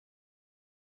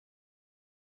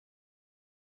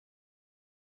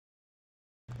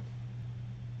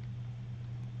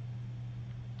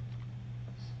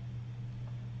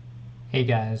Hey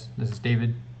guys, this is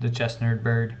David, the Chess Nerd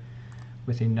Bird,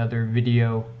 with another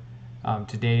video.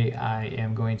 Today I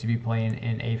am going to be playing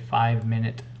in a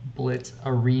 5-minute Blitz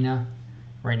arena.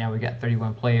 Right now we got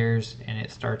 31 players and it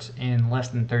starts in less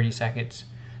than 30 seconds.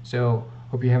 So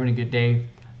hope you're having a good day.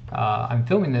 I'm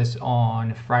filming this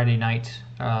on Friday night,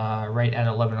 right at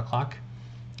 11 o'clock,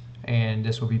 and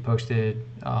this will be posted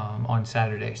on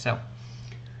Saturday. So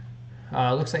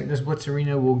looks like this Blitz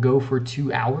arena will go for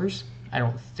 2 hours. I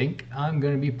don't think I'm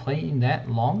going to be playing that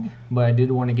long, but I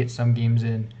did want to get some games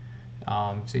in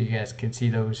so you guys can see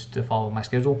those to follow my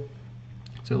schedule.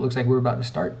 So it looks like we're about to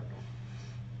start.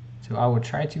 So I will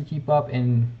try to keep up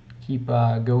and keep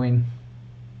going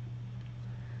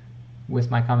with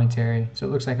my commentary. So it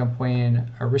looks like I'm playing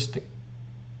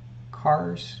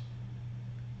Aristocaros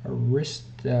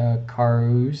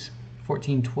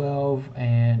 1412,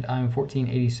 and I'm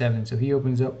 1487. So he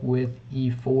opens up with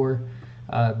e4.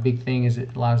 Big thing is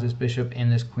it allows this bishop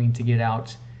and this queen to get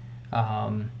out.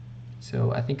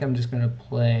 So I think I'm just going to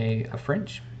play a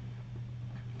French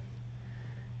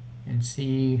and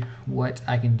see what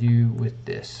I can do with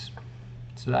this.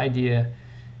 So the idea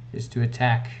is to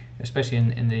attack, especially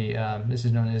in the this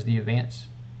is known as the advanced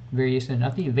variation,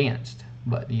 not the advanced,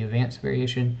 but the advanced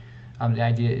variation. The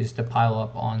idea is to pile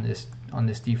up on this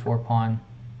d4 pawn,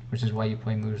 which is why you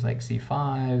play moves like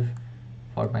c5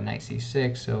 followed by knight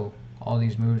c6. So all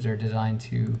these moves are designed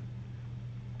to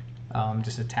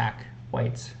just attack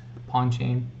white's pawn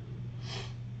chain.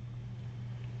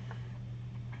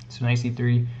 So knight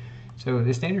c3. So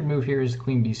the standard move here is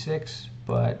queen b6,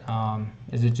 but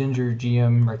as a Ginger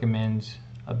GM recommends,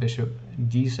 a bishop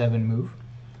d7 move,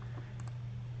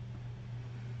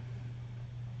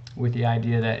 with the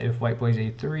idea that if white plays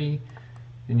a3,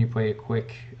 then you play a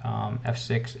quick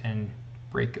f6 and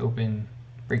break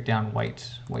down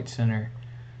white's center.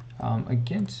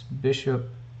 Against bishop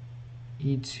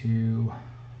e2,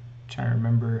 trying to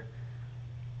remember.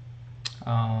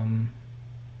 I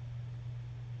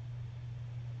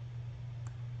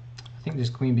think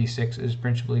this queen b6 is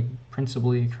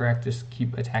principally correct. Just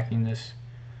keep attacking this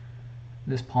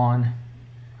pawn.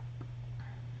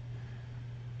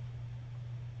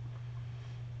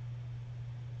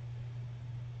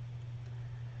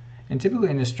 And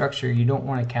typically in this structure, you don't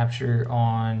want to capture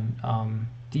on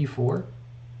d4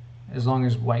 as long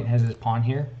as white has his pawn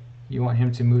here. You want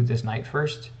him to move this knight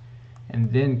first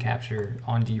and then capture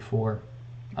on d4.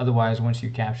 Otherwise, once you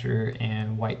capture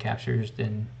and white captures,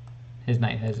 then his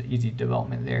knight has easy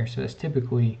development there. So that's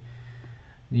typically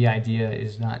the idea,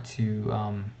 is not to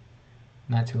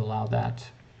allow that.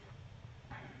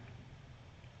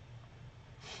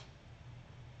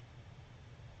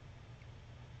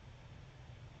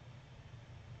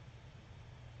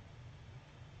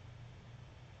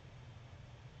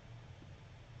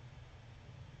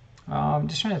 I'm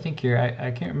just trying to think here.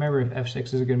 I can't remember if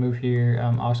f6 is a good move here.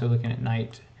 I'm also looking at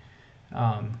knight,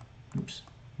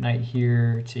 knight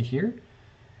here to here,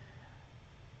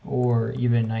 or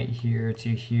even knight here to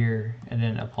here, and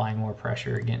then applying more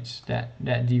pressure against that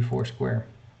d4 square.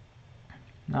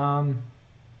 I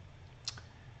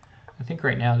think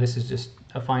right now this is just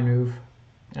a fine move,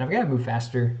 and I've got to move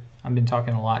faster. I've been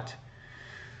talking a lot,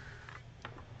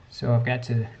 so I've got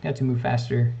to move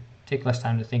faster. Take less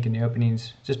time to think in the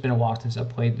openings. It's just been a while since I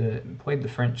played the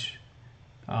French,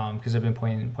 because I've been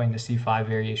playing the c5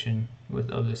 variation with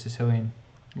the Sicilian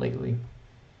lately.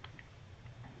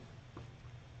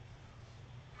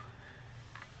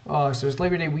 So it's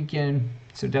Labor Day weekend,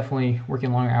 so definitely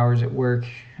working long hours at work,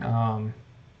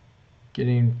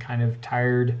 getting kind of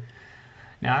tired.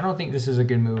 Now I don't think this is a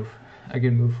good move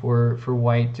for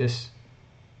white, just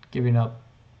giving up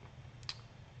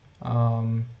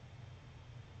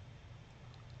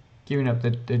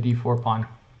the d4 pawn.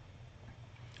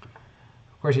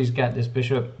 Of course, he's got this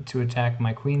bishop to attack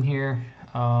my queen here.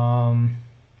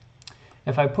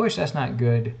 If I push, that's not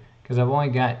good, because I've only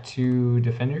got 2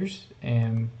 defenders,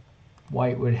 and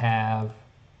white would have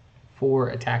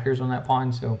 4 attackers on that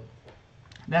pawn, so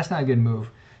that's not a good move.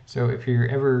 So if you're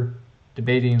ever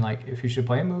debating like if you should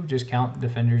play a move, just count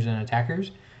defenders and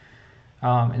attackers.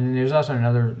 And then there's also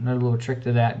another little trick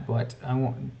to that, but I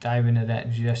won't dive into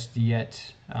that just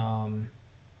yet.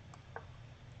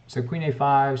 So queen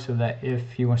a5, so that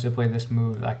if he wants to play this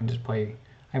move, I can play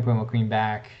my queen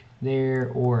back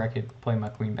there, or I could play my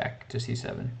queen back to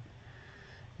c7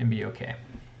 and be okay.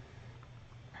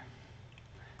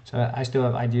 So I still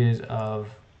have ideas of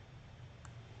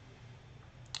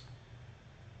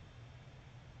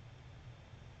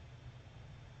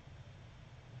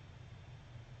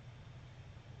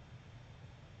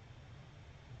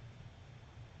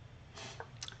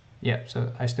Yeah,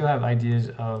 so I still have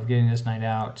ideas of getting this knight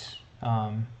out,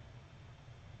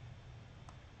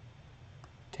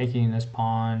 taking this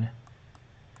pawn.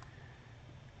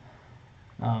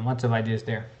 Lots of ideas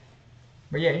there.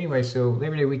 But yeah, anyway, so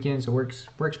Labor Day weekend, so works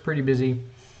pretty busy.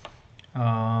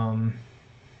 I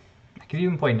could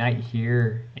even play knight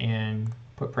here and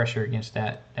put pressure against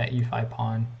that e5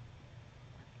 pawn.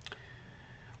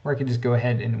 Or I could just go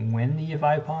ahead and win the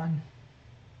e5 pawn.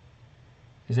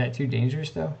 Is that too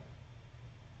dangerous though?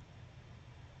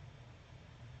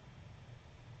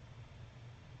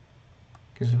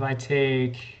 Because if I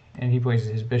take, and he plays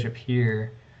his bishop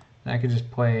here, then I could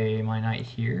just play my knight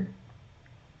here.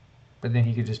 But then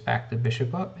he could just back the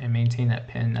bishop up and maintain that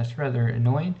pin. That's rather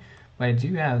annoying. But I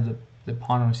do have the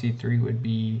pawn on c3 would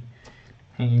be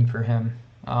hanging for him.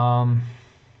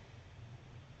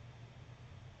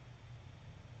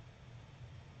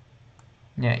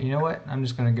 Yeah, you know what? I'm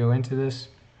just going to go into this.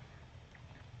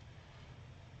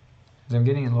 Because I'm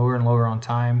getting lower and lower on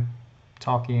time,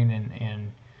 talking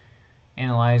and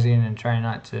analyzing and trying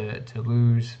not to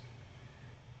lose.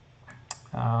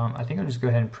 I think I'll just go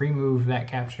ahead and pre-move that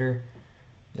capture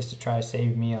just to try to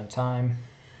save me on time.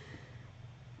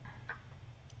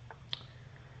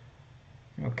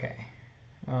 Okay.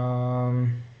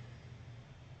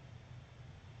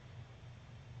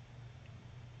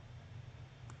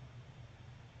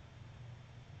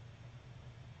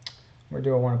 Where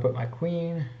do I want to put my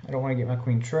queen? I don't want to get my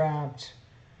queen trapped.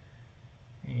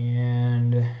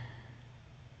 And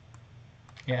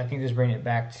yeah, I think just bringing it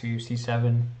back to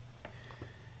c7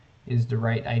 is the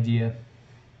right idea.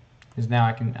 Because now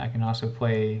I can also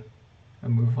play a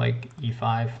move like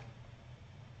e5.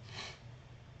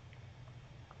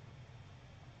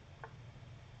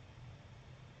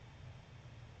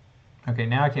 Okay,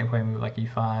 now I can't play a move like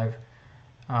e5.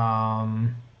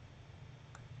 I'm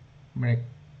gonna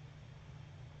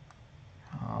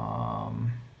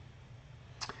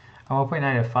I want to play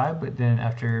knight f5, but then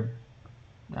after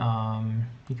he can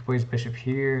play his bishop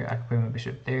here, I can play my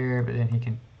bishop there, but then he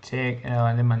can take,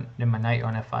 and then my knight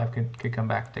on f5 could come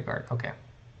back to guard. Okay.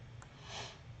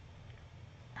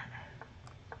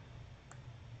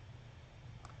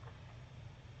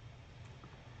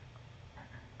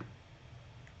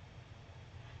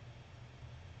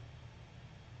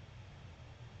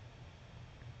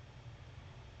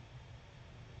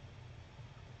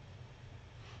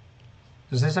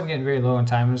 So since I'm getting very low on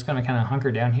time, I'm just going to kind of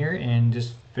hunker down here and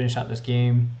just finish out this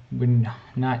game with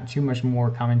not too much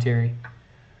more commentary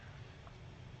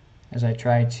as I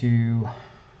try to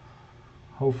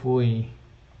hopefully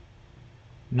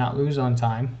not lose on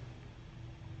time.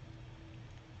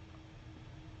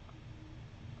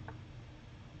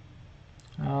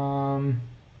 Do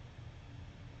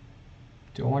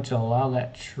I want to allow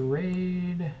that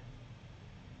trade?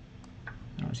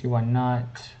 I don't see why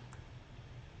not.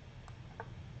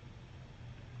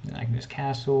 Then I can just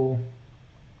castle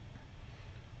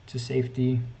to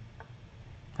safety.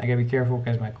 I gotta be careful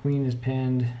because my queen is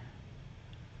pinned.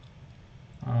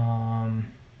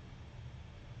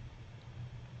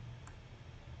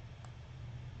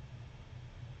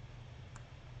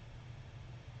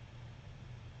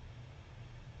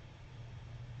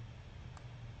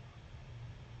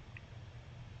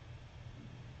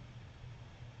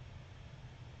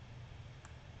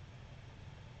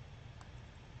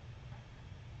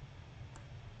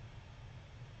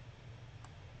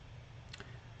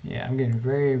 Yeah, I'm getting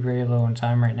very, very low on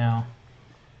time right now.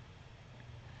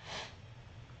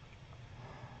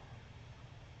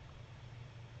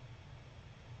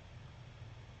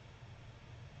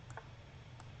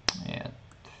 Yeah,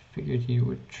 figured he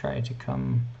would try to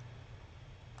come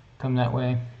that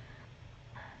way.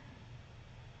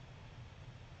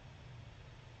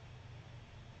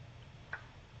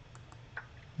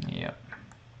 Yep.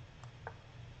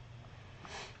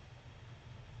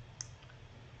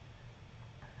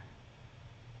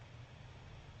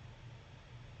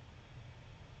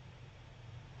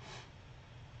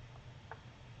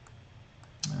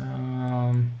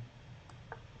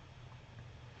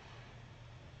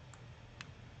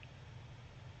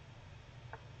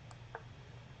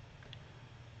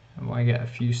 I got a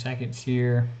few seconds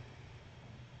here.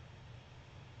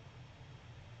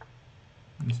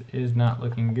 This is not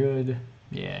looking good.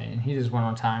 Yeah, and he just went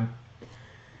on time.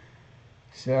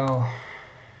 So,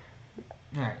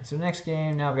 alright, so next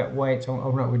game, now I've got white, so I'm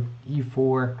going to open up with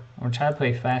e4. I'm going to try to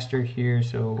play faster here,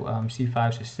 so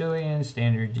c5 Sicilian,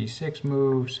 standard g6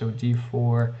 move, so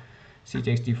d4, c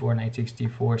takes d4, knight takes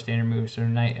d4, standard move, so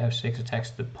knight f6 attacks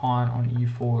the pawn on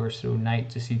e4, so knight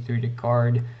to c3 to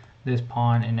guard this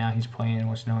pawn, and now he's playing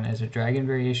what's known as a dragon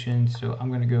variation. So I'm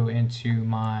going to go into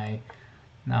my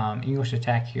English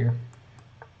attack here.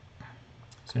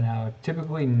 So now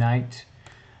typically knight.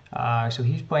 So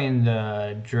he's playing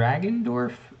the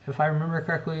Dragendorf, if I remember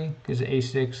correctly, because the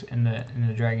A6 and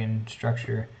the dragon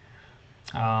structure.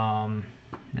 Now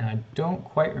I don't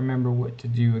quite remember what to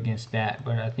do against that,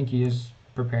 but I think he is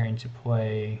preparing to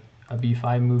play a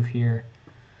B5 move here.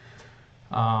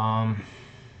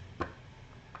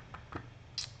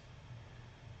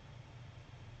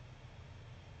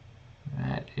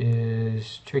 That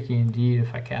is tricky indeed.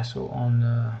 If I castle on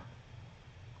the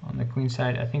queen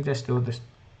side, I think that's still the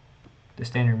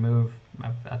standard move.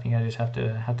 I think I just have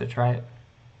to try it.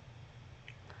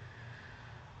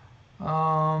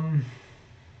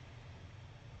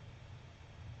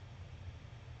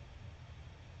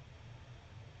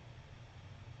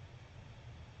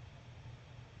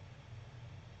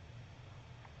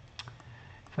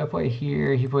 If I play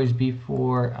here, he plays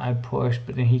b4. I push,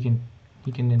 but then he can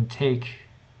then take,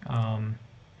 and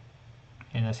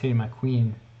that's hitting my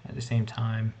queen at the same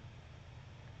time.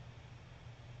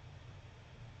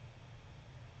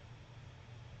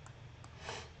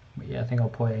 But yeah, I think I'll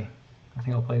play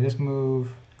this move.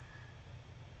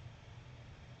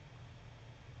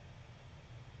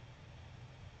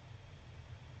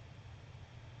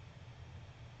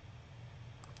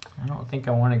 I don't think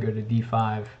I want to go to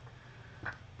d5,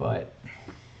 but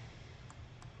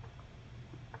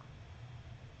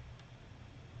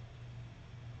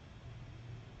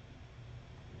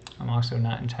I'm also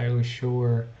not entirely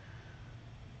sure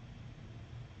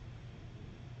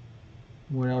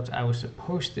what else I was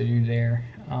supposed to do there.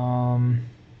 Now,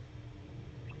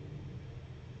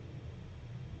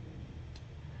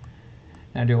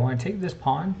 do I want to take this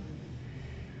pawn?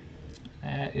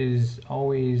 That is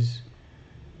always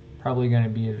probably going to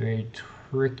be a very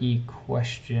tricky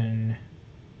question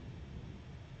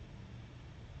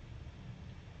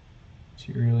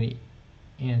to really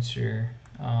answer,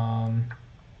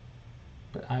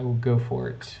 but I will go for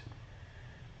it.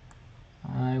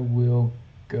 I will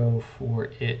go for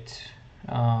it.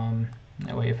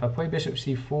 That way, if I play bishop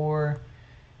c4,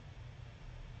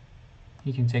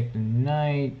 he can take the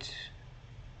knight.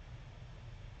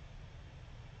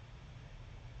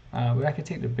 But I could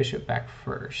take the bishop back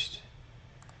first.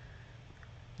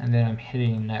 And then I'm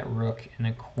hitting that rook in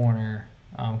the corner.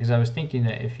 Because I was thinking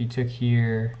that if he took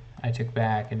here, I took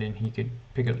back, and then he could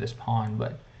pick up this pawn,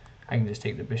 but I can just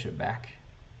take the bishop back.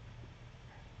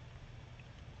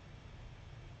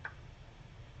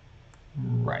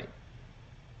 Right.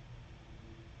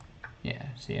 Yeah,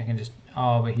 see, I can just,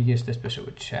 oh, but he gets this bishop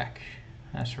with check.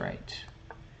 That's right.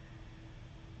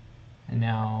 And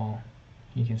now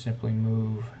he can simply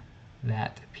move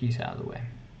that piece out of the way.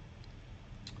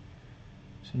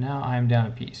 So now I'm down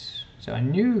a piece. So I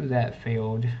knew that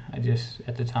failed. I just,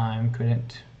 at the time,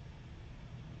 couldn't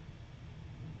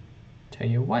tell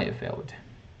you why it failed.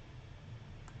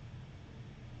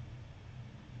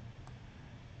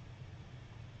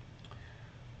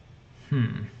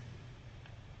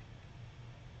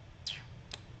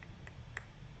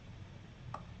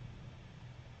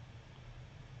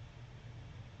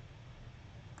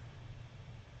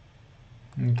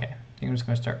 Okay, I think I'm just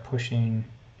going to start pushing,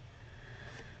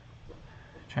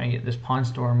 trying to get this pawn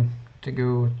storm to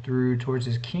go through towards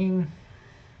his king.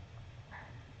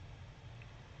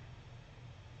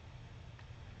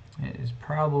 It is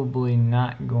probably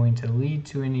not going to lead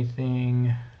to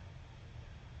anything.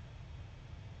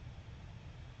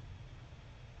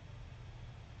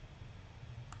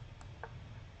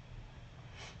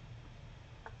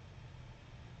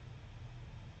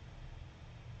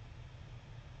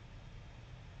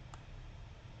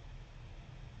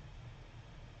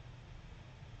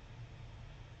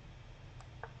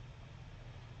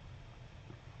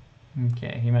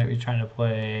 Okay, he might be trying to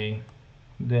play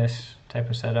this type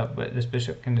of setup, but this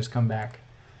bishop can just come back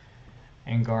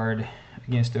and guard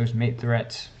against those mate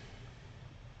threats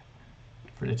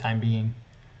for the time being.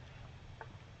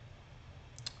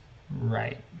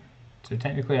 Right. So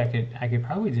technically I could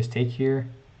probably just take here.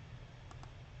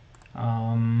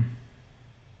 And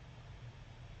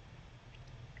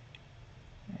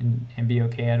be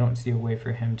okay. I don't see a way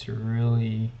for him to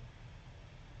really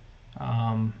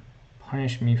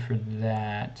punish me for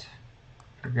that,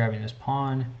 for grabbing this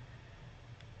pawn.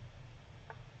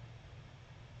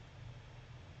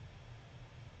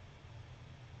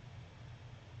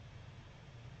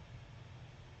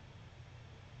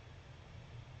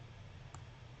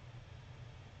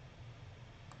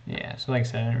 Yeah, so like I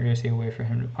said, I didn't really see a way for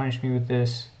him to punish me with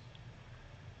this.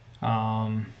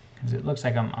 Because it looks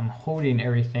like I'm holding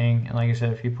everything, and like I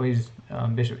said, if he plays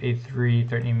bishop a3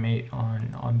 threatening mate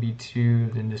on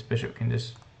b2, then this bishop can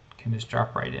just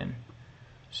drop right in.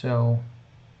 So,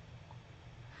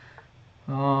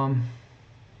 so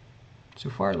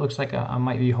far it looks like I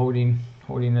might be holding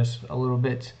this a little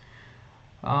bit.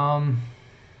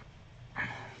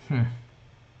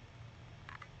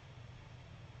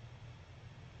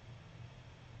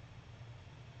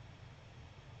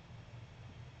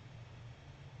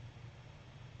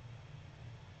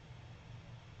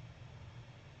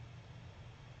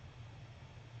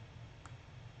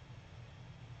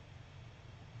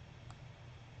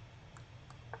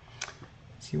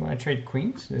 Does he want to trade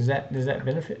queens? Does that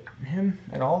benefit him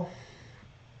at all?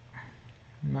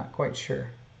 I'm not quite sure.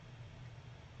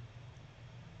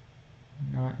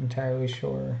 Not entirely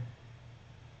sure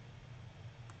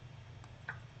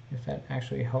if that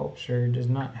actually helps or does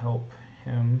not help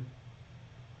him.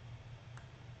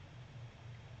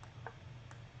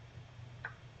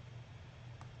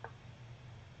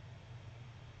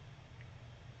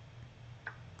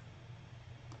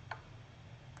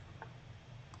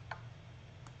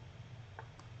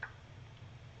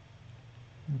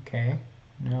 Okay,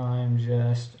 now I'm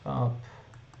just up.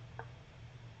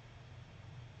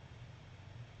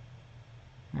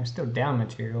 I'm still down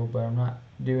material, but I'm not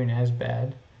doing as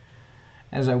bad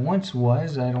as I once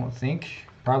was, I don't think.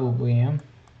 Probably am.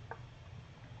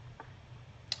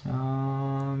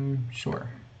 Sure.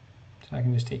 So I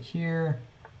can just take here.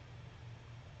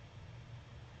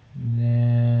 And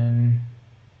then,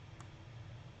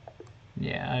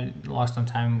 yeah, I lost on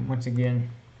time once again.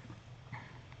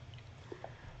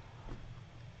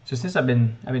 So since I've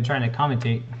been trying to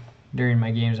commentate during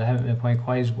my games, I haven't been playing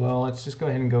quite as well. Let's just go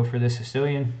ahead and go for the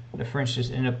Sicilian. The French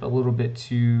just end up a little bit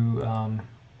too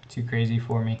crazy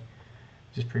for me.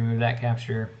 Just remove that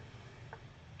capture.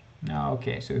 No,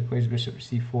 okay, so he plays bishop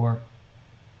c4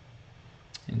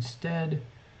 instead.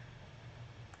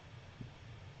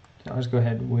 So let's go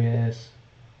ahead with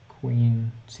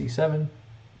queen c7.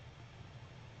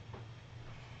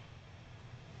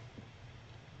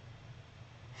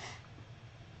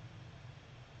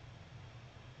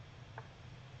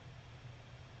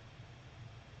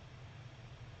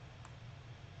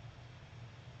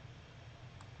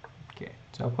 Okay,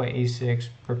 so I'll play a6,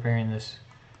 preparing this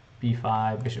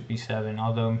b5, bishop b7,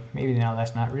 although maybe now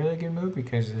that's not really a good move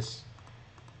because this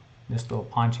little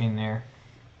pawn chain there.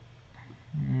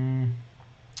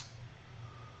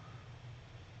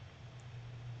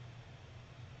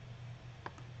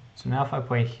 So now if I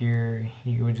play here,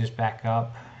 he would just back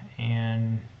up,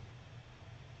 and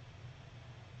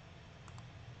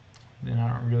then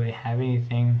I don't really have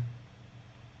anything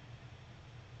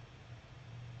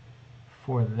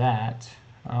for that.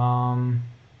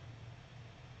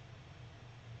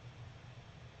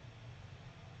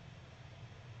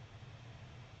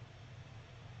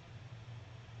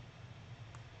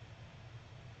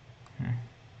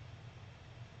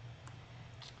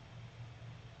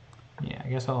 Yeah, I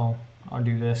guess I'll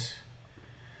do this.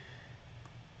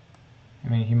 I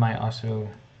mean, he might also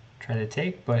try to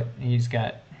take, but he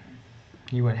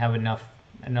wouldn't have enough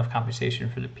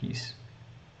compensation for the piece.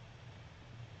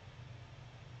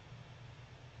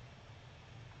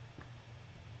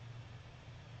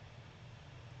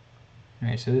 All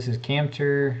right, so this is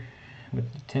Camter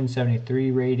with the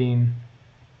 1073 rating.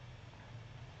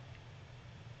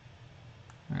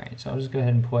 All right, so I'll just go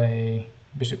ahead and play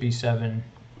bishop e7.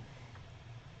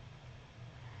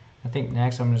 I think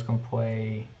next I'm just going to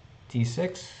play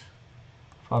d6,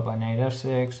 followed by knight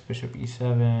f6, bishop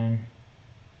e7.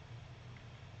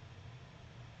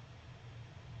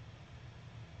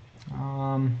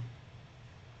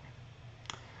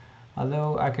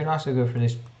 Although I could also go for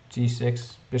this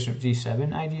g6, bishop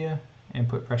g7 idea and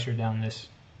put pressure down this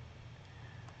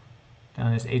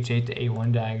h8 to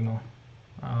a1 diagonal.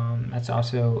 That's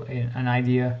also an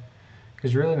idea,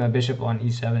 because really my bishop on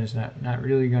e7 is not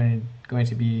really going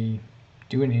to be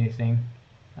doing anything.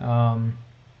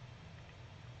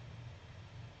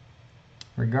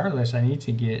 Regardless, I need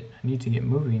to get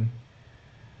moving.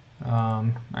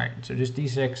 All right, so just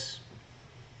d6.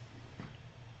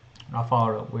 I'll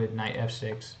follow it up with knight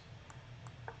f6.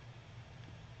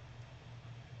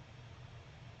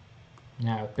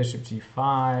 Now bishop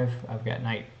g5. I've got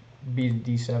knight b to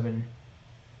d7.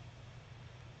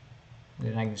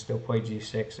 Then I can still play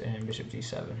g6 and bishop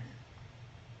g7,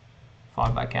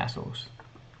 followed by castles.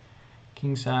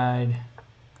 Kingside.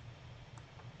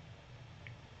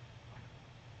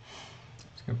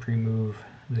 Just gonna pre-move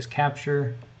this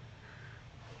capture.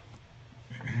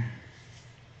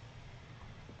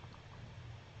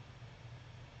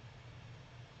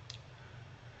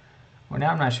 Well,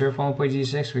 now I'm not sure if I want to play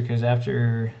g6, because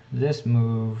after this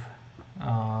move,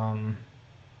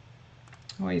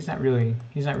 Well, he's not really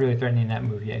threatening that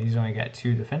move yet. He's only got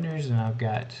 2 defenders, and I've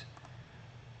got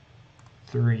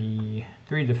three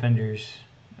defenders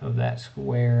of that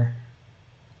square.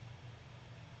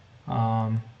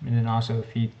 And then also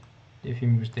if he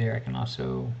moves there, I can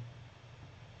also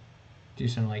do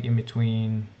some like in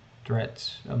between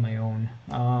threats of my own.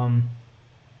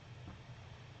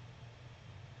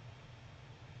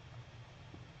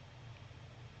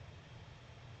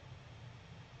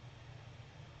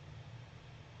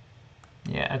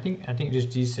 Yeah, I think just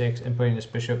d6 and putting this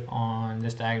bishop on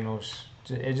this diagonal,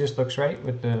 it just looks right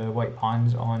with the white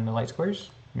pawns on the light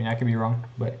squares. I mean, I could be wrong,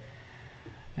 but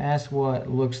that's what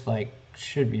looks like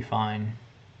should be fine.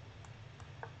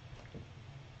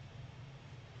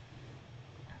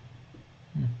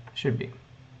 Should be.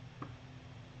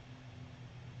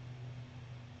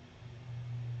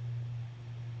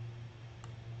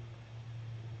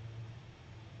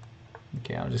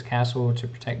 Okay, I'll just castle to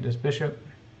protect this bishop.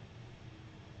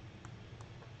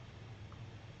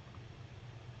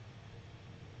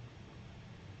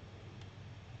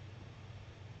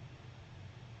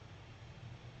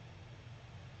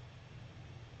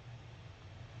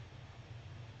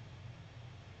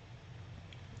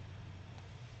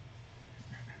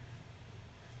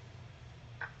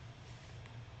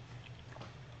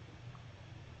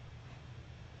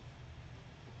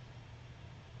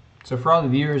 So for all the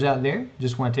viewers out there,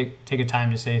 just want to take a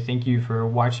time to say thank you for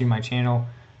watching my channel.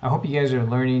 I hope you guys are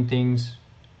learning things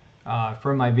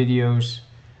from my videos.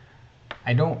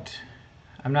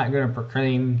 I'm not going to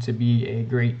proclaim to be a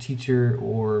great teacher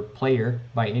or player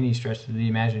by any stretch of the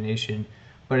imagination,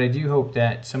 but I do hope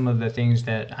that some of the things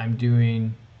that I'm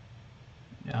doing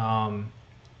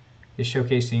is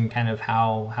showcasing kind of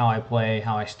how I play,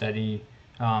 how I study,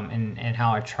 and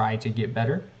how I try to get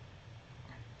better.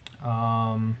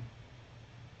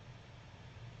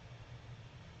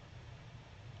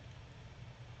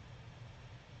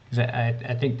 Because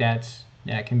I think that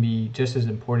can be just as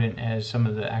important as some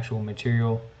of the actual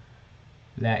material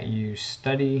that you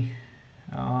study.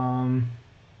 I'm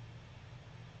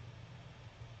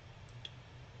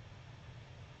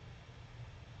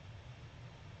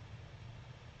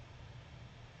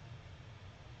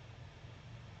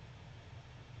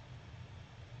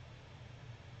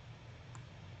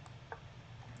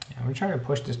going to try to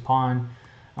push this pawn.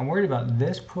 I'm worried about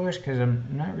this push because I'm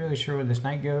not really sure where this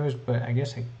knight goes, but I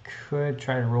guess I could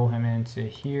try to roll him into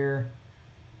here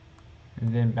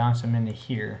and then bounce him into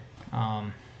here.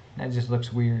 That just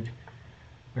looks weird,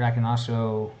 but I can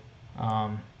also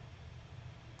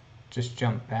just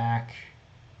jump back.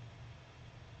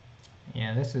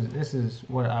 Yeah, this is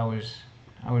what I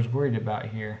was worried about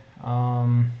here.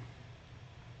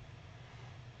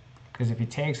 Because if he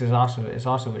takes, it's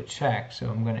also a check, so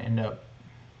I'm going to end up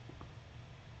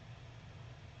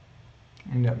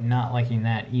not liking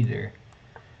that either.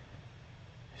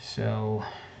 So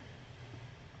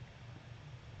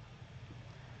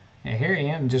yeah, here I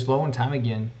am, just low on time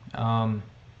again.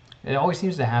 It always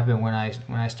seems to happen when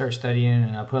I start studying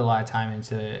and I put a lot of time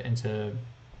into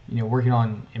working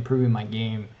on improving my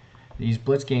game. These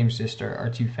blitz games just are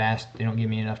too fast. They don't give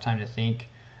me enough time to think.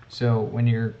 So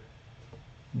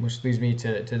which leads me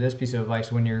to this piece of advice: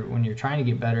 when you're trying to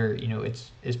get better,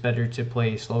 it's better to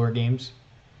play slower games.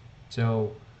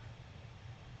 So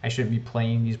I shouldn't be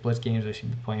playing these blitz games. I should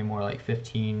be playing more like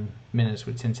 15 minutes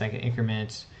with 10-second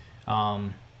increments.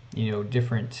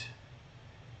 Different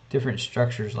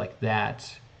structures like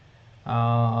that.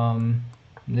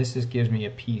 This just gives me a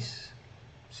piece.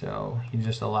 So he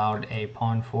just allowed a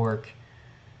pawn fork,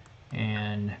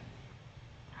 and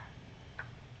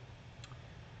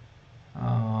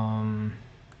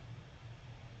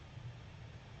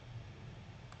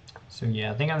so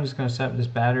yeah, I think I'm just going to set up this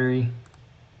battery.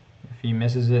 If he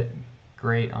misses it,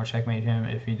 great, I'll checkmate him.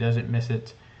 If he doesn't miss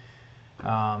it,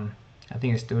 I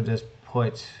think it still just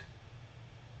puts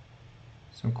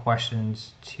some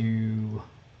questions to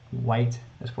white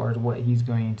as far as what he's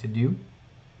going to do.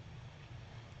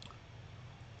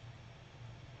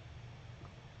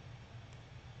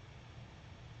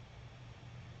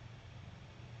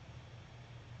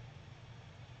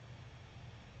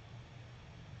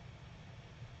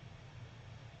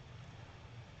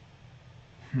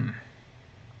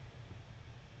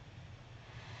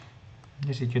 I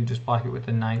guess he could just block it with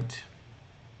the knight.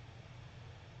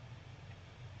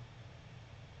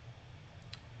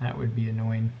 That would be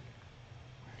annoying.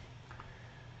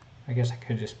 I guess I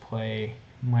could just play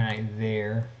my knight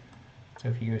there. So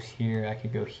if he goes here, I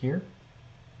could go here.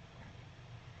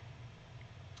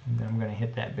 And then I'm going to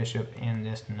hit that bishop and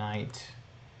this knight.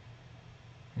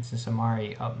 And since I'm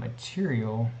already up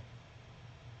material,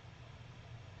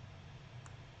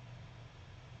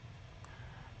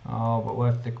 Oh, but what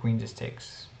if the queen just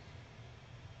takes?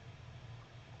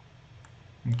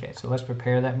 Okay, so let's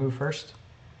prepare that move first.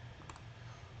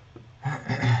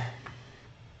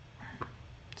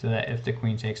 So that if the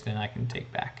queen takes, then I can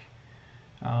take back.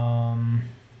 Okay,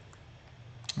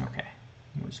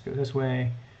 we'll just go this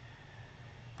way.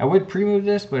 I would pre-move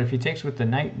this, but if he takes with the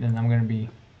knight, then I'm gonna be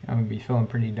feeling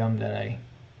pretty dumb that I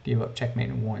gave up checkmate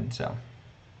in one. So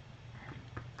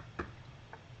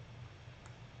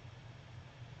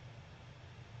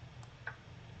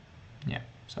yeah,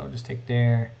 so I'll just take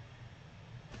there.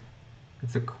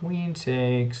 If the queen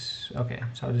takes, okay,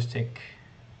 so I'll just take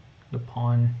the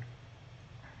pawn.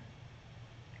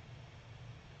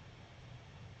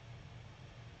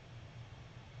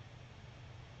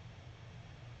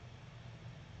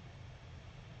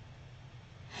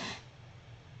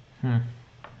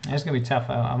 That's gonna be tough.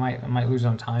 I might lose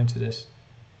on time to this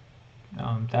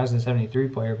 1073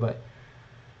 player, but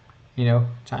you know,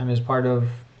 time is part of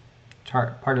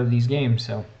these games.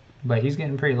 So, but he's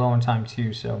getting pretty low on time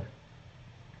too. So,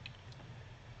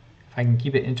 if I can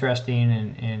keep it interesting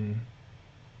and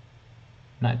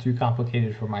not too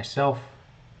complicated for myself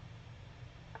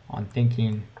on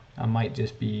thinking, I might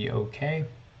just be okay.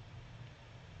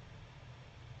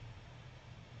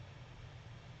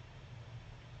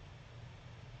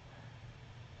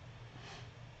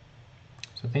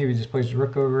 So I think if he just plays the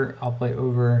rook over, I'll play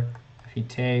over. If he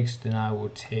takes, then I will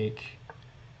take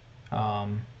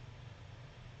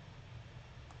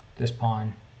this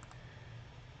pawn.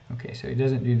 Okay, so he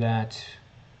doesn't do that.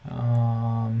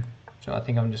 So I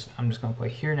think I'm just gonna play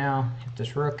here now. Hit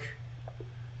this rook,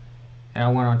 and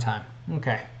I went on time.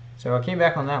 Okay, so I came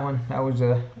back on that one. That was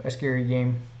a scary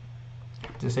game,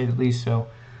 to say the least. So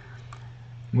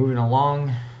moving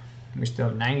along, we still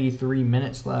have 93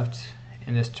 minutes left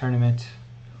in this tournament.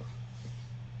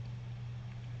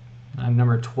 I'm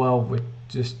number 12 with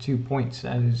just 2 points.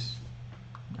 That is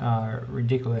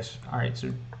ridiculous. All right,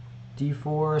 so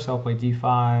d4, so I'll play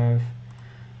d5,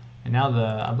 and now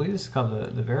I believe this is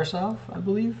called the Verisov. I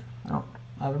believe I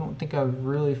don't think I've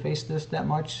really faced this that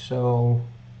much, so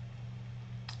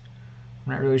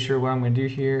I'm not really sure what I'm going to do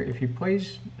here. If he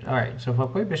plays, all right, so if I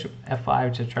play bishop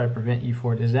f5 to try to prevent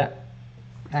e4, does that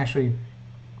actually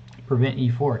prevent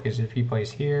e4? Because if he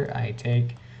plays here, I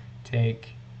take,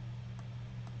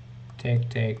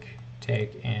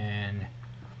 and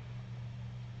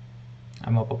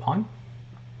I'm up a pawn.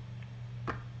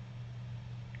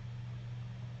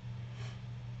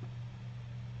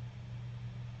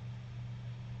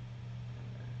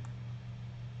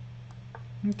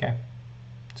 Okay,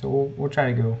 so we'll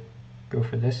try to go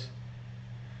for this.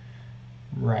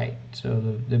 Right,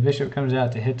 so the bishop comes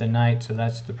out to hit the knight, so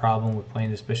that's the problem with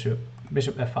playing this bishop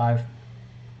f5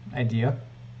 idea.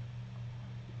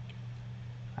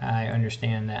 I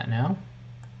understand that now,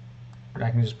 but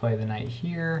I can just play the knight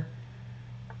here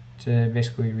to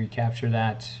basically recapture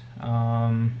that.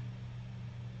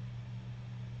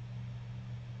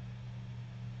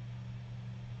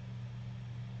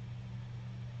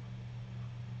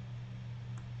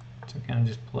 So kind of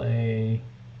just play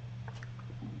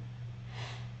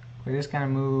this kind of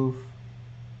move.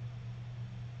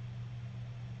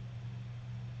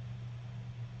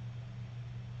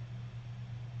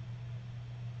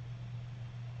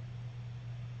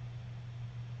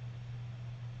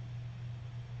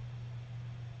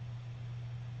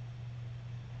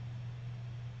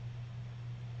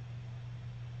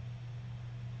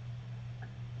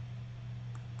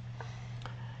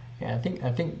 Yeah, I think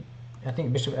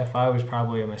bishop f5 was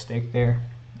probably a mistake there.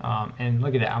 And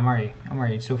look at that, I'm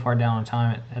already so far down on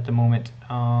time at the moment,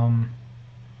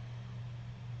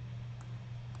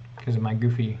 because of my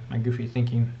goofy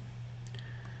thinking.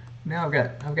 Now I've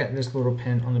got this little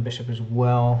pin on the bishop as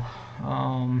well.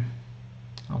 I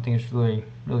don't think it's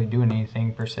really doing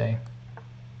anything per se.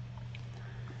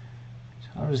 So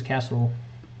I'll just castle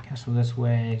this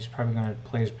way. He's probably going to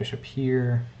play his bishop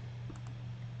here.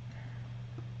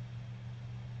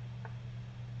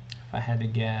 If I had to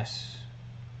guess,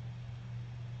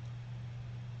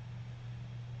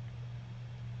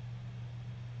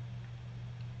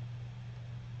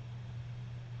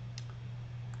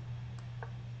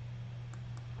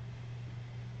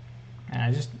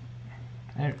 and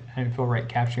I didn't feel right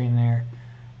capturing there,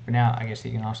 but now I guess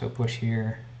he can also push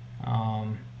here,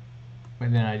 but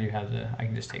then I do have I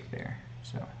can just take there,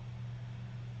 so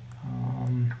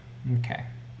okay.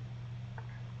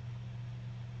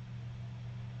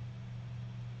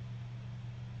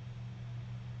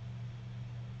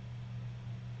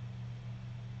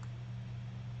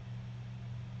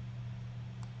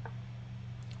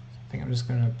 I think I'm just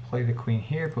going to play the queen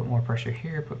here, put more pressure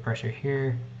here, put pressure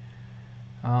here.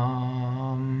 Yeah,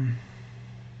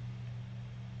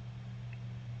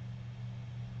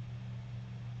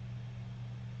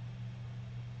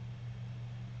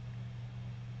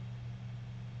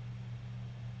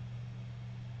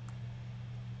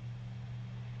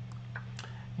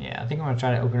 I think I'm going to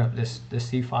try to open up this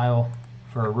C file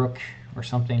for a rook or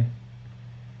something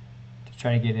to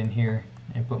try to get in here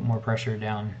and put more pressure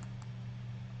down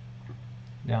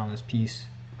this piece.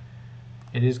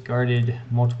 It is guarded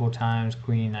multiple times,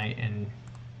 queen, knight,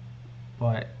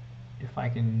 but if I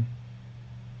can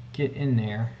get in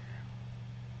there,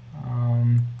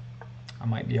 I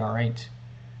might be all right.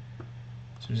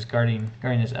 So just guarding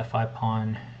this f5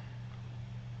 pawn.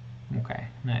 Okay,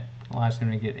 that allows him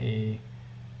to get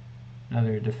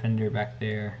another defender back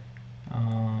there.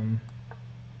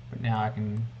 But now I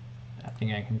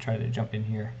think I can try to jump in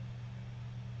here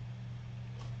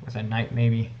with a knight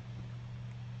maybe.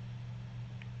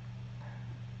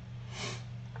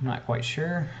 I'm not quite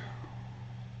sure.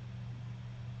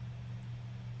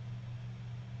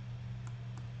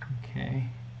 Okay.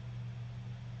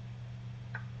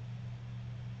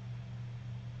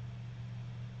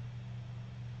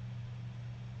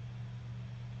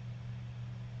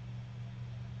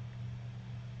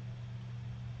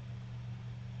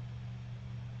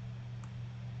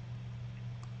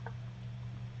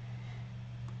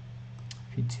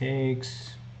 If he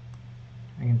takes,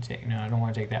 I can take, no, I don't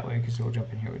want to take that way because he'll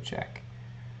jump in here with check.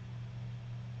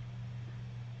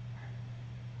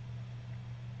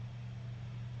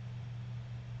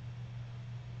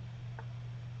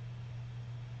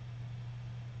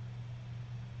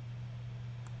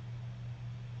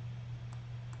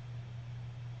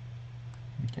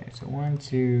 Okay, so 1,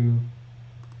 2,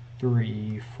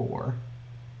 3, 4.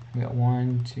 We got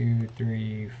 1, 2,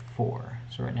 3, 4.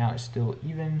 So right now it's still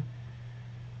even.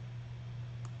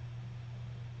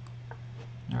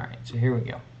 All right, so here we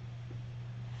go.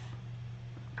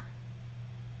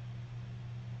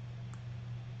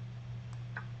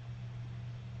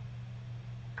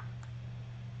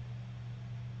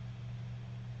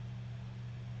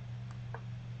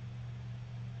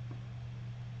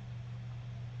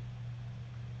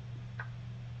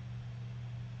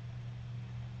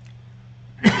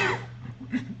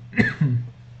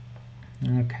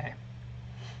 Okay.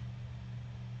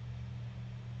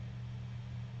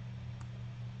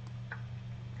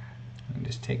 I'll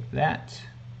just take that.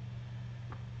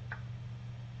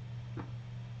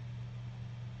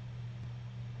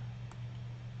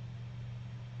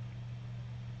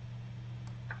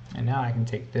 And now I can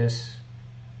take this,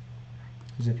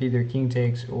 because if either king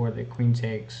takes or the queen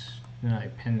takes, then I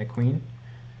pin the queen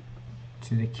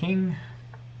to the king.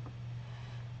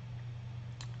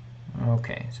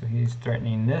 Okay, so he's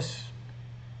threatening this.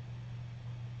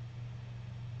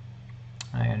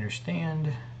 I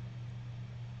understand.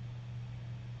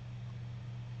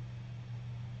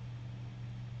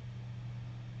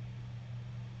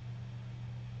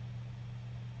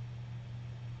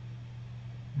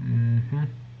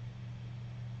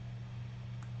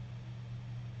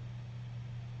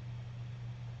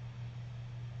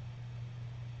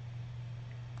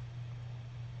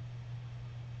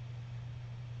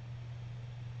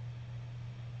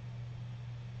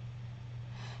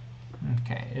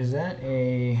 Okay, is that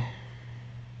a...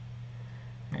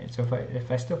 Alright, so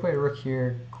if I still play rook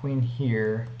here, queen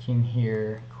here, king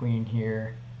here, queen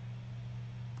here,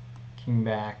 king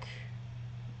back,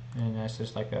 and that's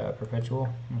just like a perpetual?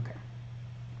 Okay.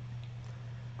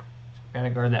 So gotta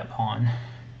guard that pawn.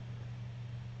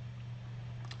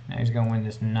 Now he's gonna win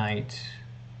this knight,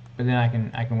 but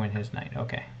then I can win his knight.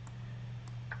 Okay.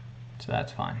 So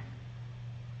that's fine.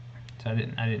 So I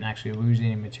didn't actually lose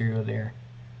any material there.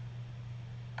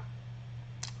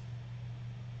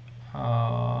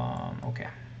 Okay.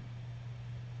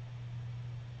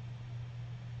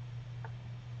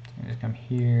 So just come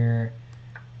here,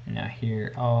 and now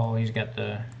here. Oh, he's got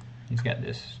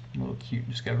this little cute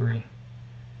discovery,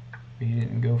 but he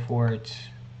didn't go for it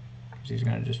because he's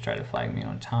gonna just try to flag me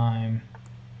on time.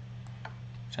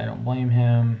 Which I don't blame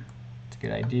him. It's a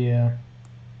good idea.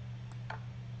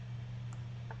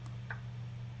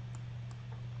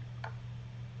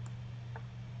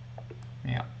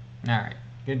 Yeah. All right.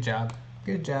 Good job.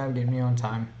 Good job getting me on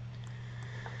time.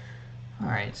 All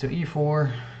right, so e4. All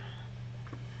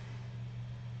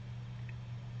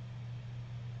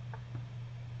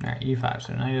right, e5.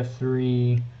 So knight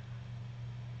f3.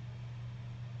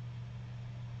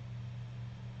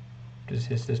 Just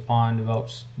hits this pawn,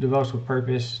 develops with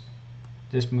purpose.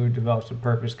 This move develops with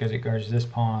purpose because it guards this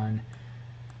pawn.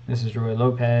 This is Roy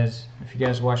Lopez. If you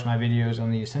guys watch my videos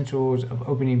on the essentials of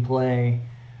opening play,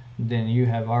 then you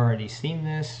have already seen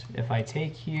this. If I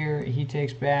take here, he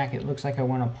takes back. It looks like I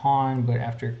won a pawn, but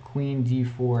after queen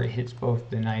d4, it hits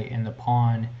both the knight and the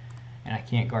pawn, and I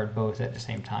can't guard both at the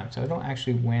same time. So I don't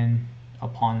actually win a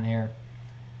pawn there.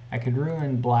 I could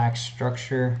ruin black's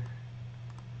structure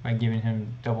by giving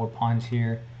him doubled pawns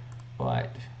here,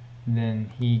 but then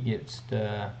he gets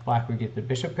black would get the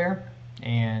bishop pair,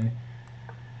 and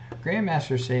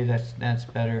grandmasters say that's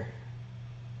better,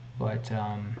 but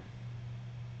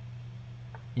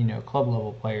you know, club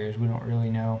level players, we don't really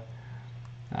know.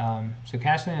 So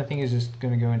castling, I think, is just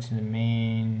going to go into the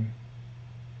main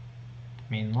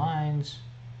lines.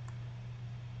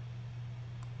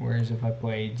 Whereas if I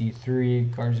play d3,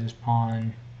 it guards this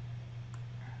pawn.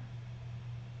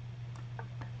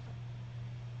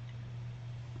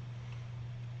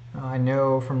 I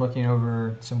know from looking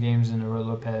over some games in the Roy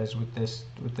Lopez with this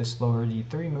slower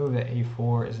d3 move that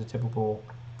a4 is a typical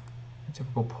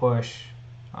push.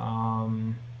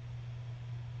 Yeah,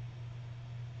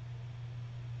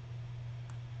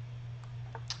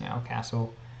 I'll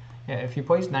castle. Yeah, if he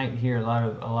plays knight here, a lot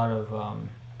of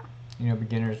you know,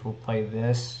 beginners will play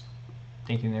this,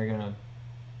 thinking they're gonna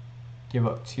give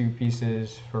up 2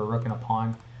 pieces for a rook and a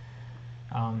pawn.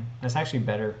 That's actually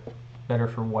better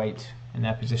for white in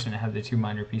that position to have the 2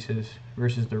 minor pieces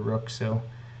versus the rook. So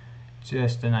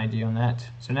just an idea on that.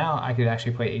 So now I could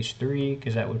actually play h3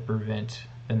 because that would prevent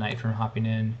the knight from hopping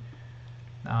in.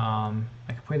 I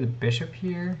could play the bishop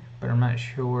here, but I'm not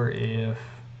sure if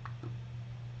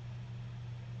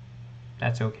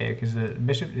that's okay because the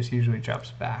bishop just usually drops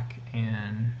back,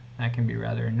 and that can be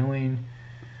rather annoying.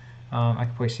 I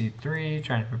could play c3,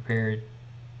 trying to prepare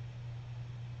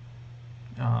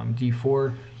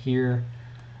d4 here.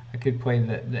 I could play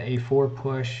the a4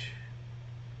 push.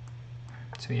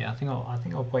 So yeah, I think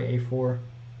I'll play a4.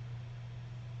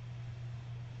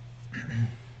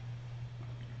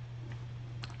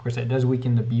 Of course, that does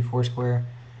weaken the b4 square.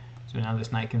 So now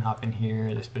this knight can hop in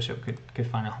here. This bishop could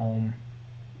find a home.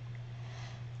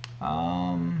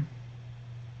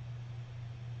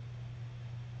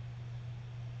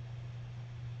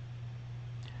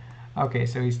 Okay,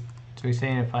 so he's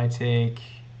saying if I take,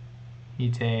 he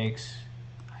takes,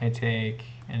 I take,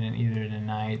 and then either the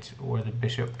knight or the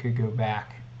bishop could go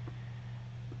back.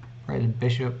 Right, the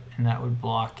bishop, and that would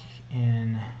block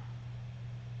in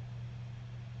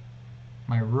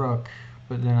my rook,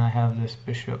 but then I have this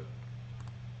bishop,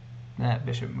 that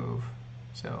bishop move.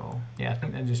 So yeah, I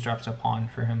think that just drops a pawn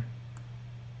for him.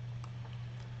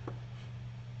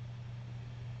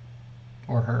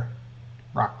 Or her.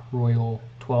 Rock Royal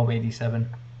 1287.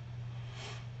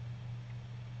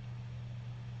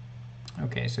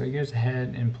 Okay, so he goes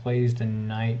ahead and plays the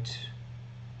knight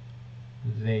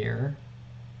there.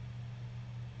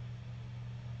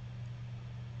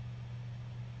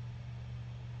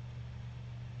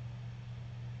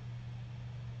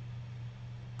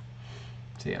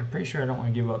 So yeah, I'm pretty sure I don't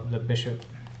want to give up the bishop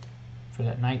for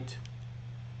that knight.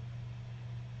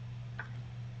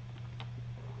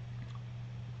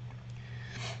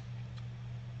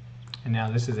 And now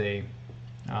this is a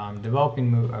developing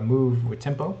move, a move with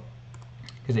tempo,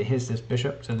 because it hits this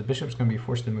bishop, so the bishop's going to be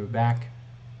forced to move back.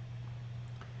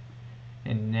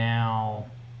 And now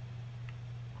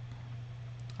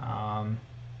I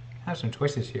have some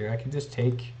choices here. I can just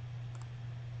take,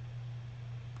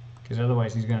 because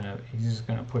otherwise he's just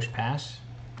gonna push past.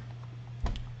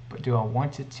 But do I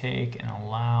want to take and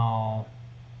allow?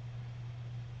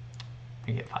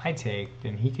 Like if I take,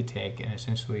 then he could take and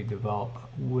essentially develop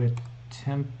with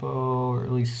tempo, or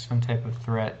at least some type of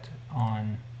threat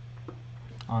on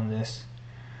this.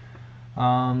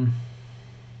 Yeah,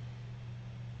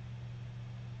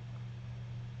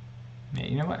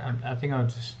 you know what? I think I'm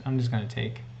just gonna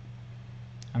take.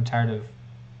 I'm tired of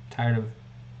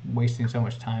wasting so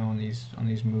much time on these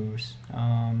moves.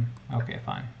 Okay,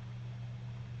 fine.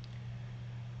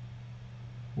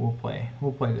 We'll play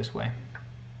this way.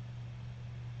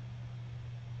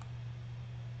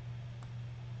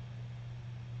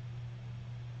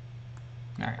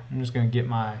 All right, I'm just gonna get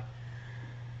my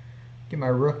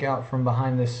rook out from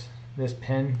behind this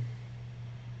pin,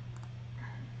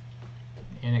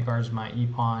 and it guards my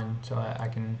e-pawn, so I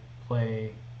can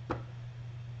play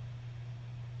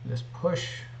this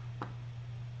push.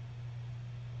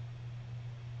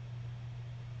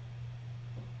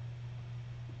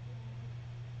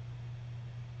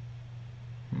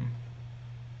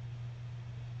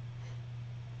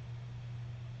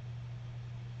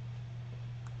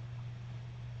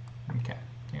 Okay,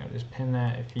 you know, just pin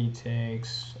that. If he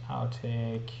takes, I'll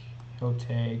take, he'll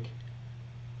take,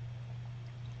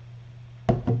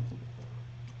 and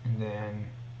then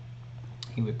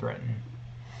he would threaten.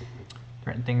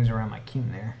 threaten things around my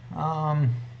king there.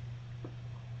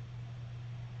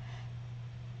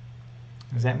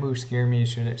 Does that move scare me?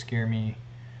 Should it scare me?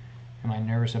 Am I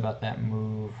nervous about that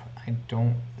move? I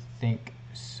don't think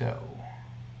so.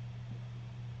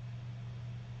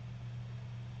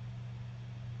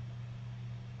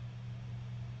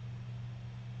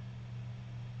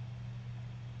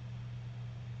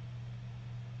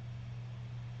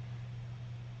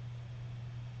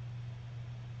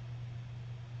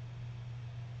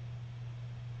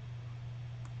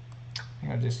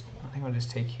 I think I'll just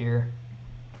take here.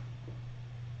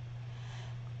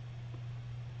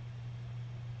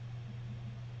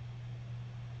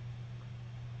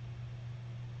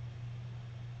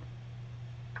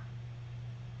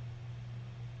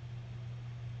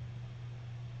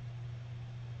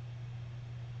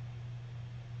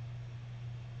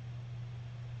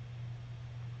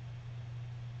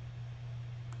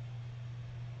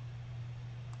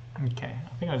 Okay, I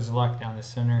think I'll just lock down the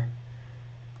center.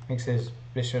 Makes his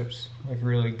bishops look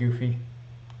really goofy.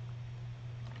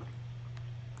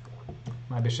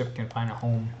 My bishop can find a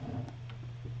home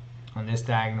on this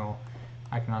diagonal.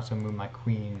 I can also move my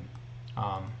queen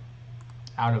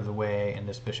out of the way, and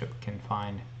this bishop can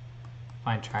find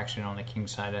traction on the king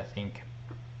side, I think.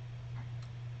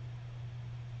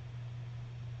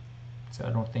 So I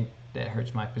don't think that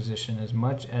hurts my position as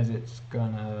much as it's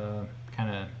gonna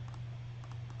kind of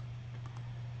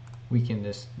weaken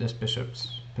this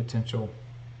bishop's potential.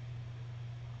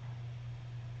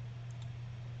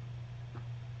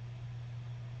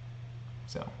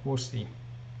 So we'll see.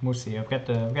 We'll see. I've got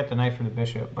the knight for the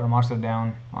bishop, but I'm also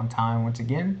down on time once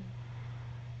again.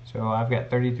 So I've got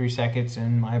 33 seconds,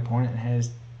 and my opponent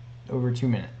has over 2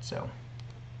 minutes. So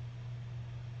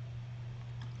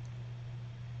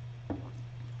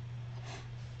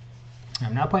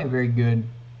I'm not playing very good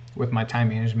with my time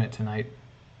management tonight.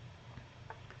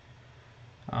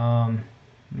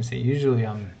 Let me see. Usually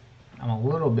I'm a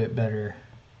little bit better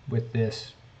with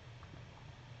this.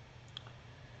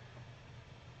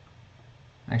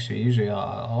 Actually, usually a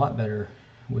lot better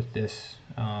with this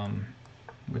time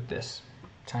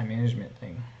management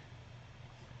thing.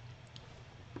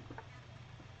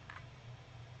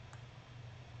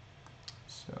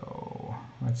 So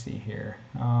let's see here.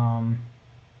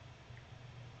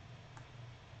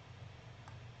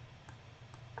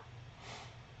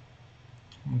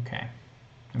 Okay.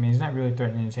 I mean, he's not really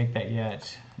threatening to take that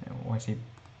yet. Once he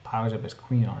piles up his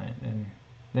queen on it,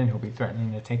 then he'll be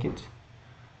threatening to take it,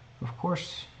 of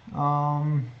course.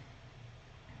 And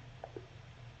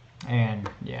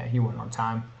yeah, he went on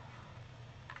time.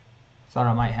 Thought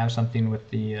I might have something with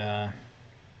the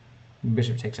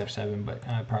bishop takes f7, but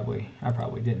I probably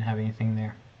didn't have anything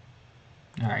there.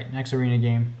 All right, next arena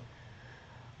game.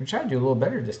 I'm trying to do a little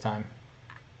better this time.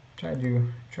 Try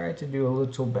to do a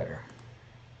little better.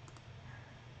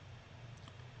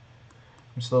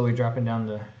 I'm slowly dropping down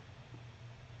the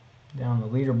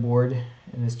leaderboard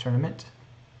in this tournament.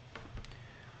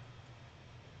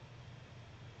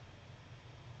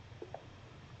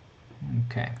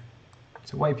 Okay,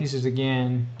 so white pieces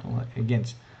again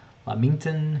against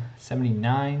Lamington,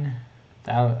 79,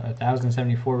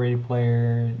 1074 rated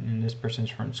player, and this person's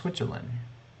from Switzerland.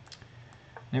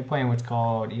 They're playing what's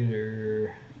called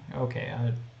either, okay,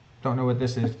 I don't know what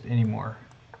this is anymore.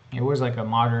 It was like a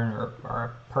modern or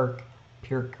a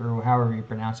Pirk, or however you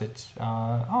pronounce it.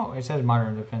 Oh, it says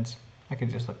modern defense. I could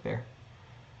just look there.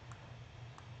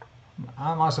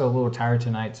 I'm also a little tired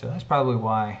tonight, so that's probably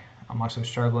why I'm also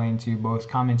struggling to both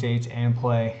commentate and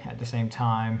play at the same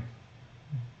time.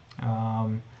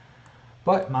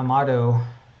 But my motto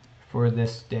for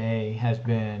this day has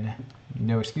been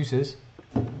no excuses.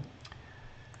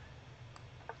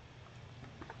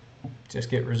 Just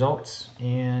get results.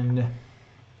 And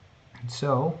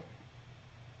so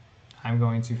I'm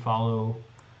going to follow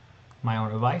my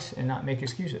own advice and not make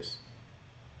excuses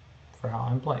for how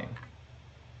I'm playing.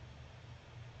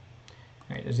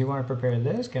 All right, does he want to prepare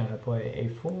this? Can I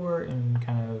play a4 and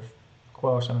kind of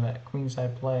quell some of that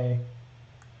queenside play?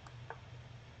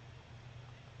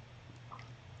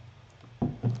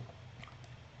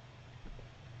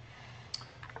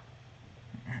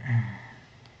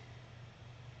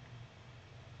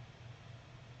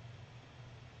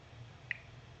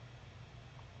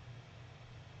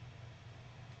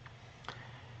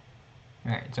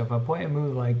 Alright, so if I play a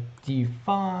move like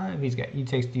d5, he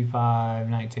takes d5,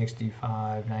 knight takes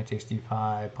d5, knight takes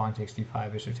d5, pawn takes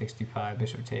d5, bishop takes d5,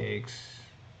 bishop takes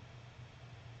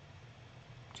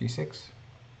g6.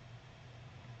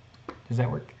 Does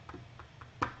that work?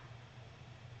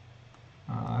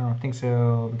 I don't think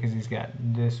so, because he's got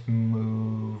this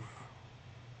move.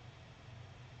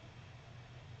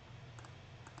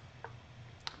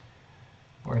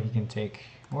 Or he can take,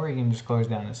 or he can just close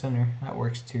down the center. That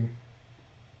works too.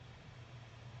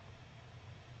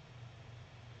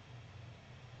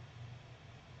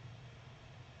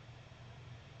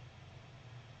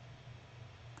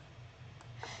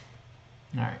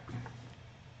 All right.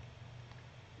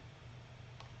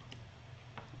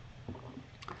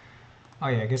 Oh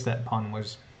yeah, I guess that pawn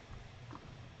was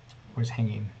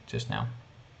hanging just now.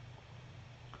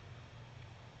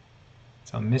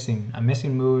 So I'm missing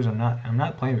moves. I'm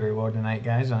not playing very well tonight,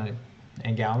 guys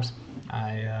and gals.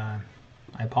 I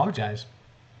apologize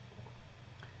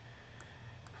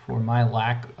for my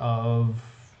lack of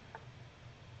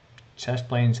chess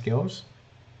playing skills.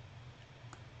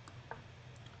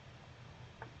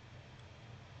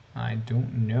 I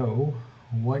don't know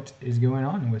what is going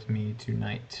on with me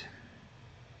tonight.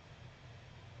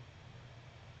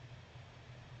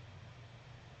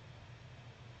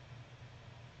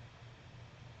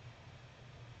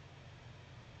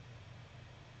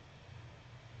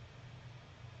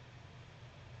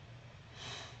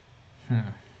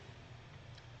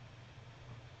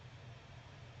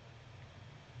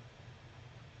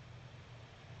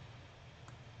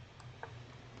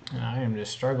 I am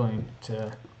just struggling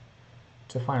to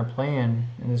find a plan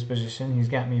in this position. He's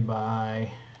got me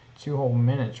by 2 whole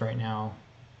minutes right now.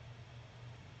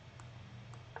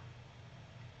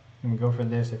 I'm gonna go for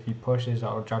this. If he pushes,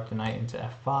 I'll drop the knight into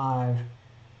f5.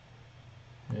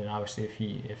 And then obviously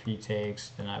if he takes,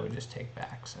 then I would just take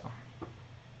back. So,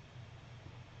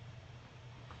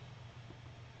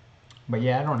 but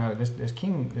yeah, I don't know. This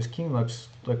king looks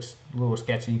a little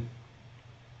sketchy.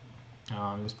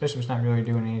 This bishop's not really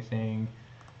doing anything.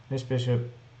 This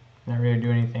bishop not really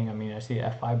doing anything. I mean, I see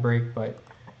f5 break, but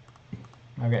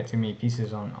I've got too many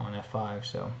pieces on f5,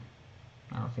 so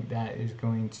I don't think that is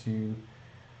going to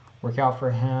work out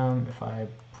for him. If I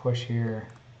push here,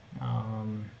 I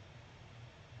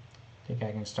think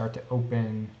I can start to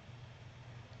open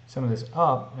some of this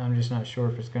up. I'm just not sure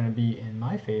if it's going to be in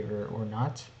my favor or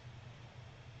not.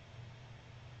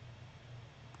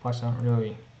 Plus, I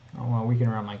don't want to weaken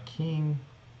around my king.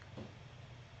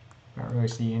 I don't really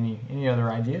see any other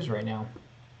ideas right now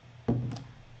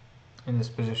in this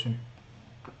position.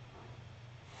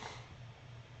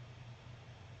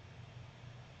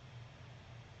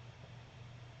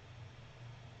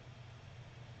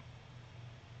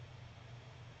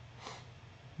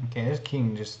 Okay, this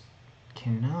king just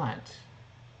cannot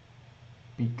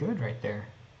be good right there.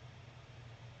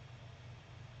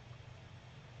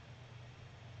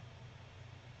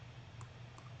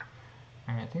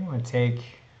 All right, I think I'm going to take...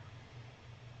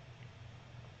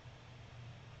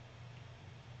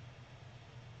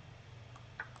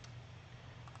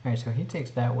 All right, so he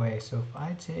takes that way. So if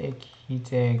I take, he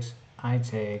takes, I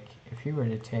take. If he were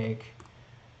to take,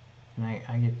 then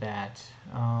I get that.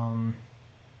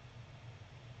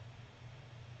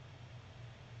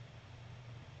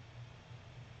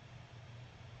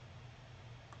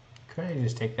 Could I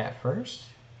just take that first?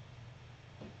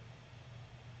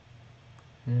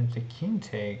 And if the king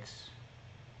takes,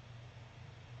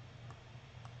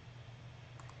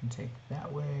 I can take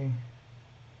that way.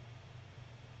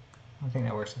 I don't think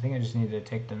that works. I think I just need to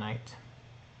take the knight.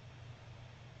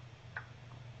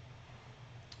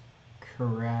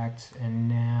 Correct. And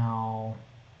now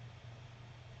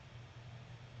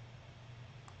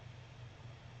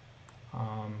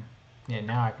yeah,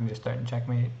 now I can just start and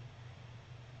checkmate.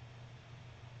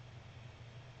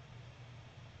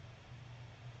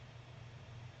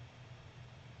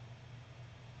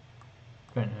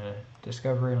 Putting a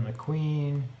discovery on the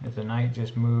queen. If the knight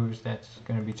just moves, that's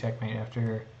going to be checkmate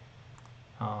after.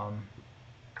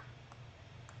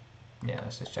 Yeah,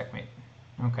 let's just checkmate.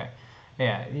 Okay.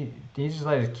 Yeah, he just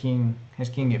let his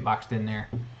king get boxed in there,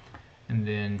 and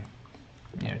then,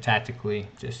 you know, tactically,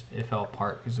 just it fell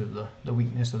apart because of the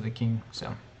weakness of the king.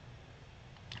 So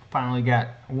finally got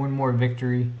one more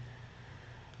victory.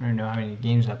 I don't know how many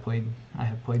games I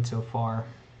have played so far.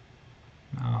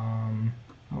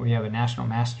 We have a national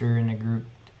master in the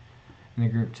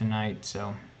group tonight.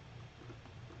 So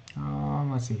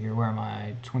let's see here. Where am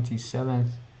I?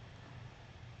 27th.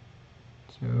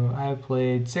 So I have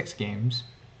played 6 games,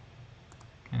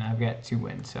 and I've got 2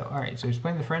 wins. So all right. So he's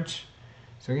playing the French.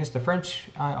 So against the French,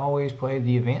 I always play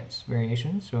the advanced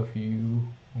variation. So if you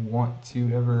want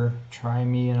to ever try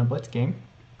me in a Blitz game,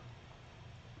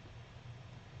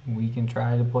 we can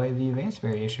try to play the advanced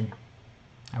variation.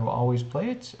 I will always play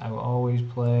it. I will always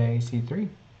play c3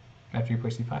 after you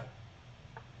play c5.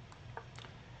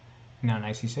 Now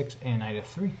knight c6 and knight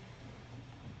f3.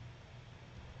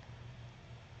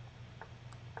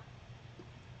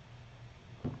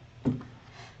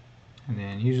 And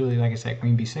then usually, like I said,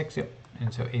 queen b6, yep.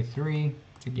 and so a3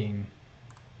 to gain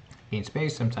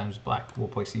space. Sometimes black will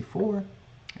play c4,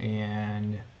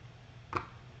 and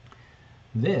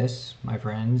this, my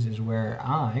friends, is where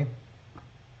I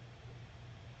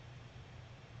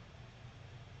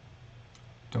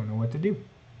don't know what to do.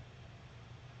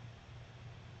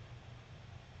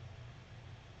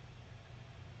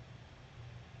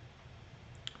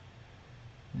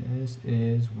 This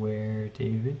is where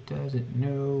David doesn't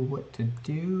know what to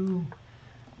do,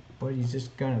 but he's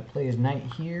just gonna play his knight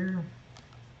here.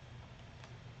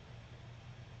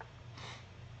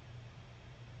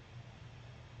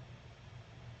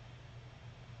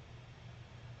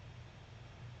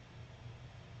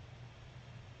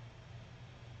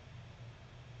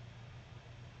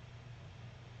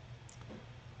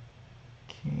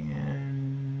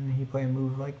 Can he play a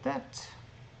move like that?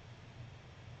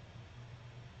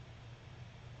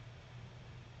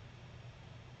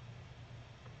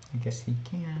 I guess he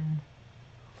can.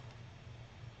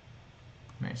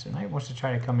 Alright, so knight wants to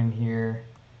try to come in here.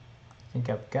 I think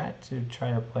I've got to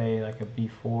try to play like a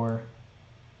b4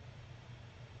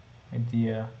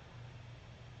 idea.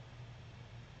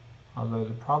 Although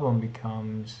the problem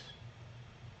becomes...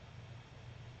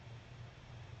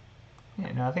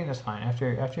 Yeah, no, I think that's fine.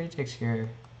 After he takes here,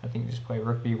 I think just play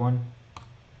rook b1.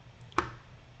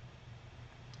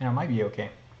 And it might be okay.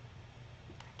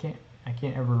 I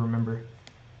can't ever remember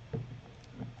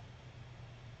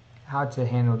how to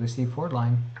handle the c4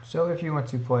 line. So if you want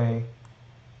to play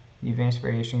the advanced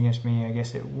variation against me, I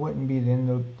guess it wouldn't be the end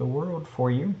of the world for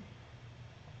you,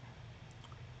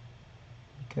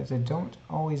 because I don't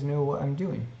always know what I'm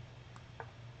doing,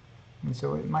 and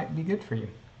so it might be good for you.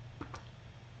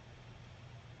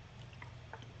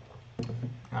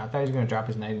 I thought he was going to drop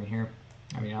his knight in here.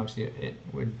 I mean, obviously it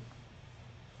would.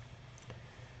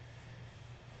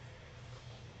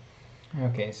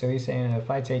 Okay, so he's saying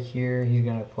if I take here, he's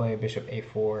going to play bishop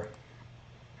a4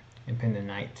 and pin the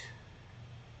knight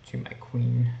to my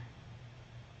queen.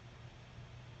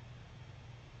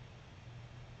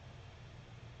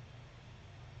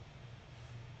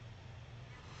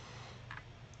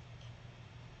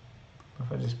 If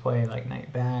I just play like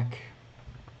knight back,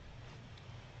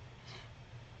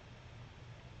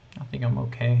 I think I'm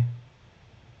okay.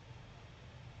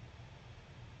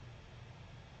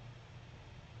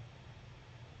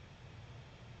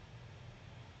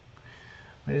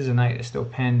 It is a knight that's still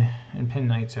pinned, and pinned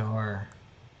knights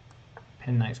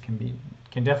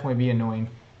can definitely be annoying.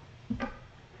 I'm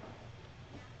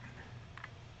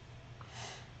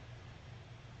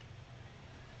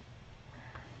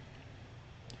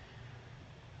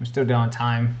still down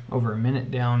time, over a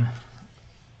minute down,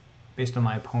 based on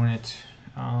my opponent.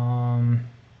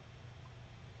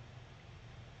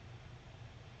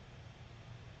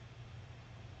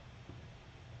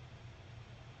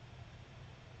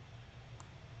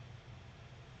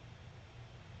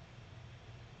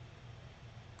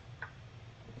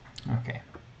 Okay.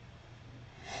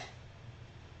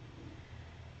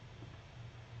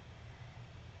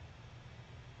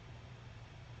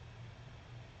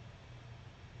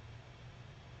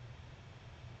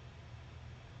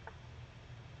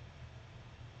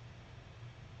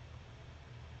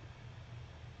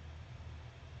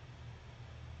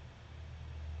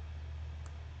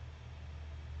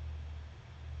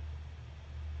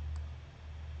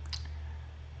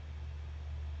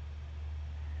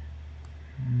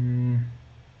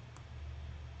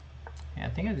 Yeah, I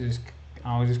think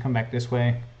I'll just come back this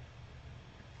way.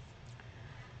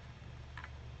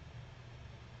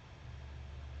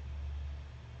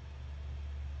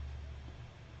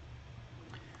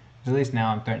 At least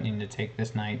now I'm threatening to take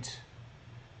this knight,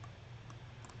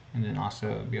 and then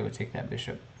also be able to take that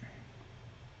bishop.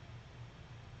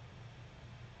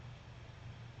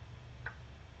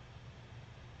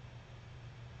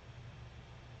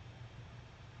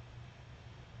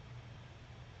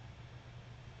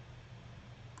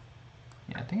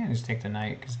 Yeah, I think I just take the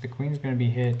knight because the queen's going to be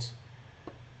hit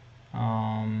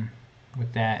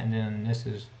with that, and then this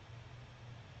is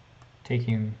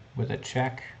taking with a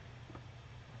check.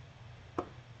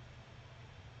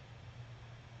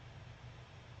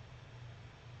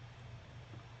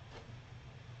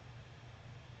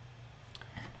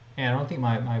 Yeah, I don't think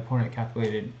my opponent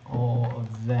calculated all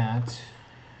of that.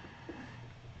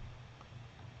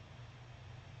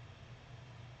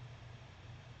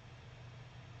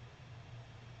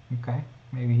 Okay,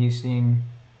 maybe he's seeing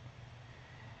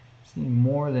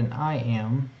more than I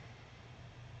am.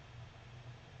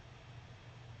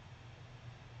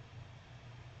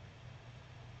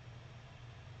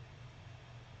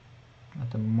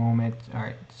 At the moment.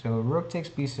 Alright, so rook takes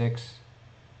b6,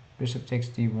 bishop takes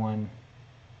d1.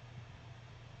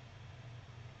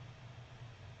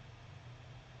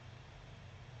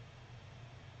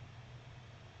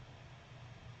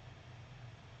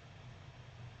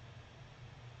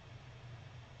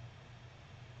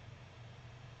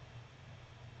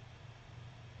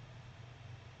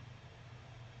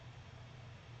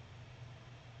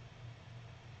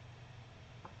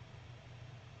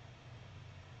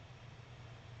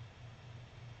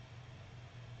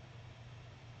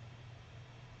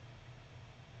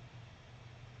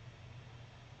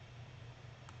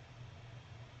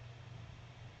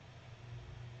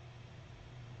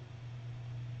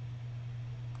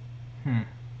 Yeah,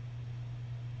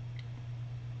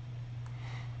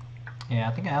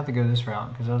 I think I have to go this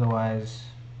route, because otherwise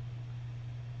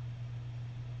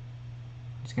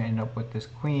I'm just going to end up with this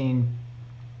queen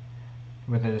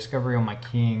with a discovery on my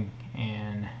king,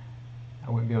 and I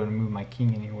wouldn't be able to move my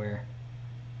king anywhere.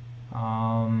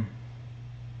 So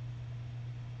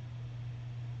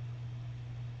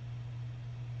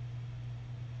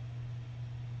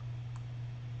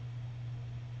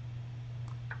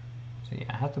yeah,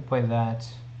 I have to play that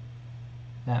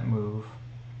move.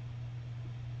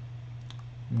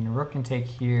 And the rook can take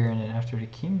here, and then after the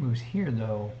king moves here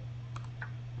though,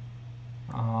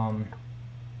 I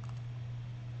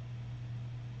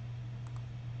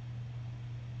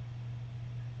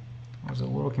was a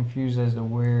little confused as to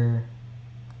where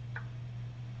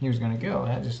he was going to go.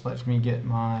 That just lets me get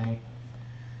my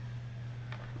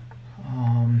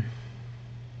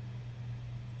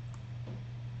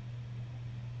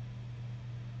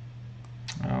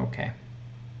okay.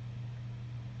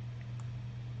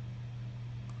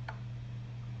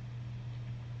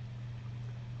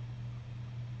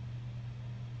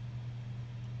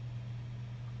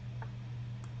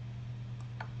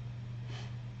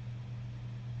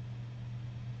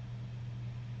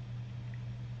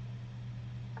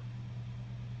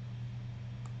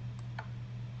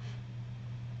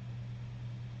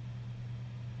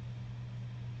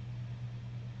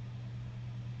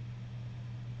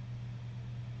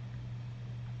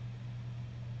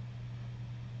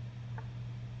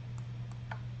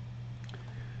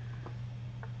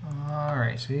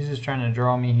 Alright, so he's just trying to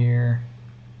draw me here.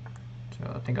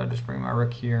 So I think I'll just bring my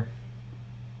rook here.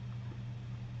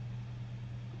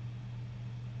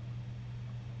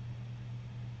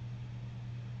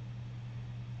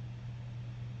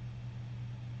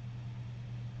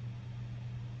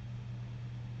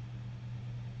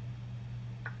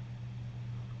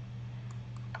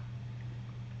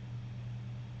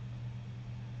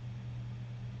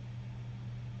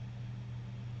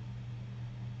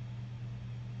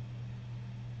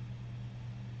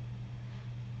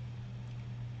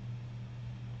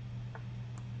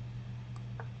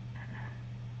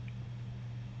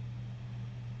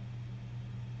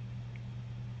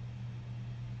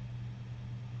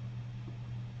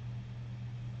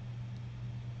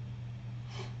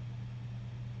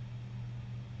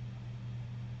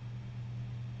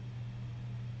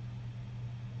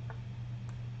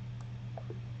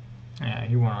 Yeah,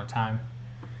 he won on time.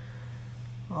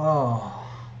 Oh,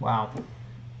 wow.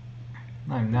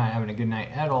 I'm not having a good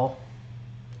night at all.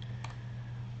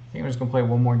 I think I'm just going to play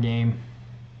one more game,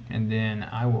 and then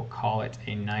I will call it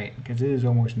a night, because it is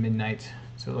almost midnight.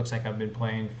 So it looks like I've been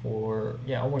playing for,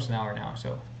 yeah, almost an hour now.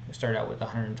 So I started out with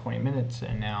 120 minutes,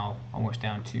 and now almost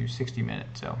down to 60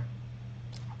 minutes. So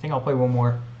I think I'll play one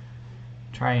more,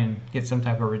 try and get some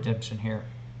type of redemption here.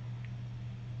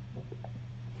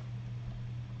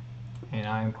 And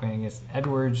I'm playing against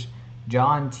Edwards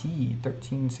John T.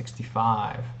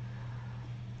 1365.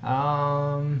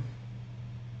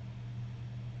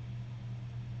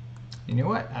 You know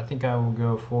what? I think I will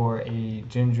go for a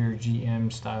Ginger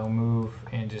GM style move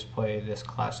and just play this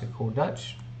classical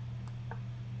Dutch.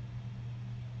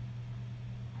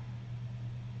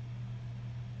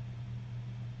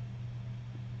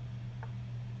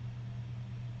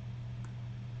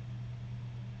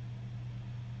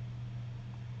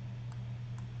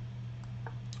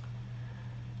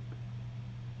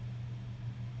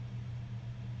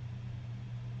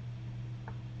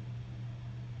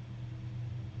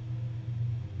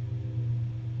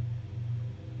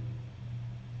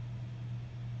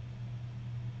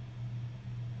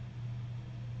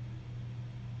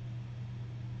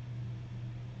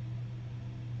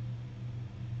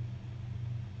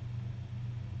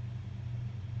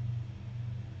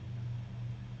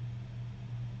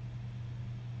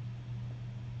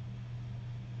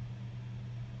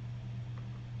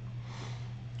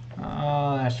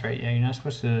 That's right. Yeah, you're not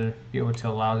supposed to be able to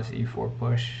allow this e4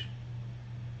 push.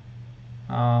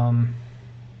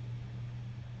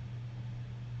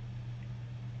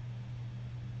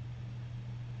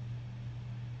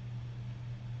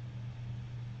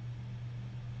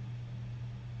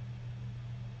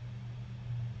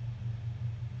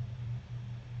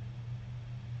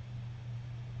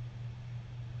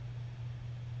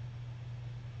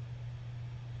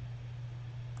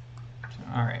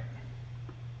 All right.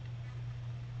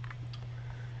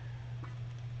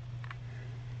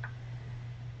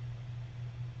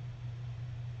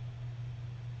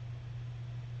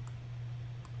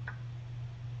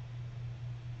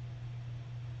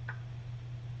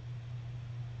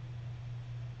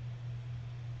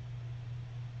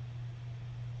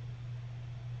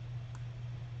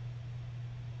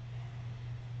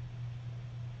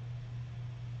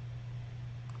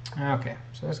 Okay,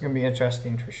 so this is going to be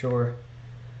interesting for sure.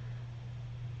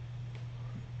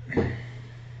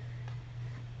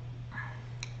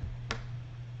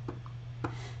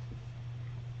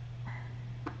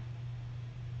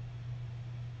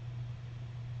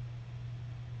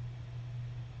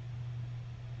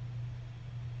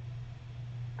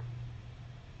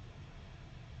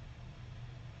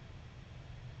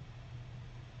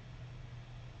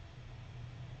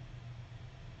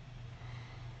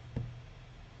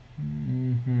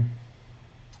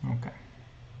 Okay.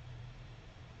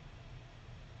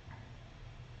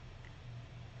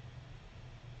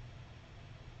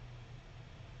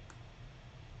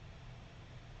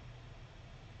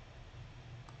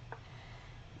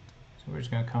 So we're just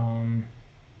going to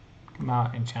come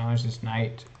out and challenge this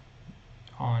knight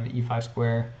on e5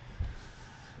 square.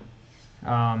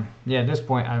 Yeah, at this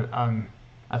point, I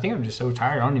think I'm just so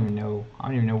tired. I don't even know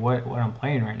what I'm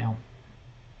playing right now.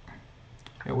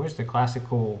 It was the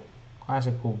classical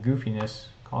goofiness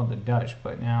called the Dutch,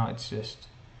 but now it's just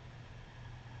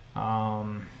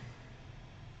yeah,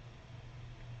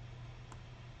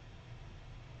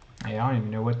 I don't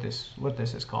even know what this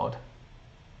is called.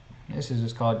 This is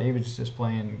just called David's just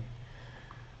playing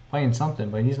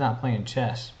something, but he's not playing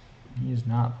chess. He's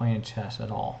not playing chess at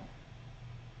all.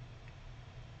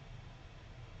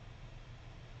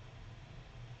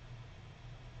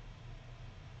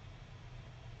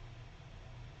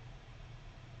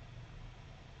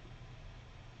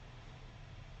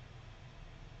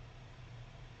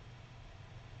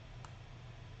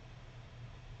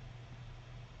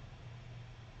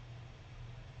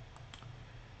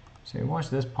 So he wants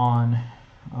this pawn.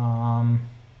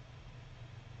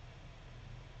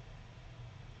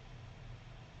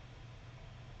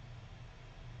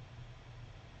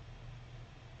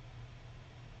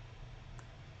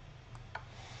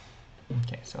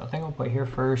 Okay, so I think I'll play here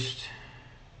first.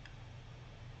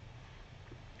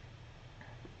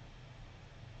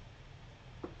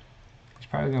 He's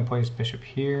probably going to play his bishop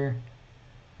here,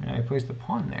 and now he plays the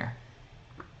pawn there.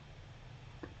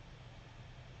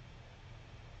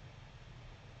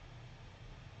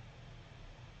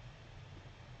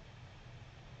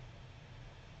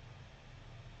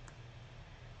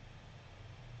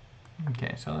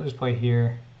 Okay, so I'll just play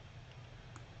here.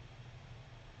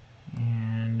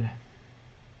 And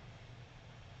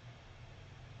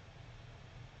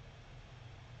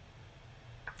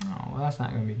oh, well, that's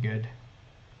not going to be good.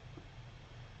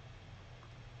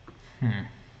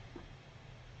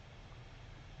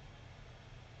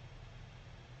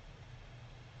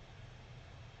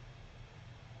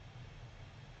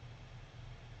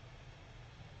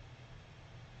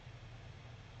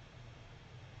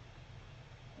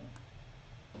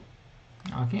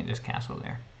 Oh, I can't just castle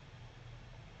there.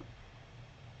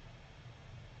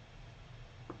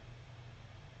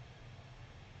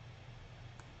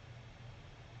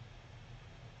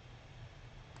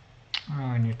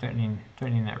 Oh, and you're threatening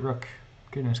that rook.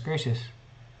 Goodness gracious.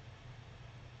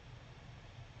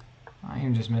 I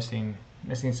am just missing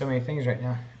so many things right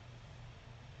now.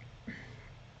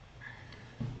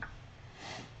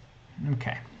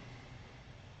 Okay.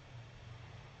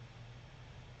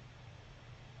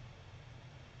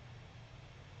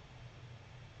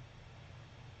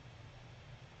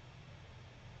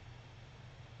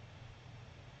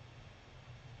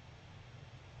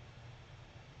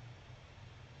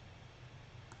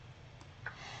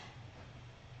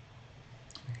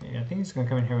 Okay, I think he's gonna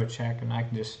come in here with check, and I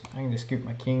can just scoop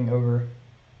my king over.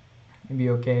 It'd be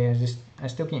okay. I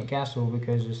still can't castle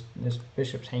because this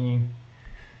bishop's hanging.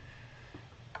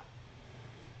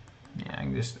 Yeah, I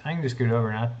can just scoot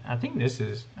over, and I think this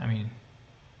is, I mean,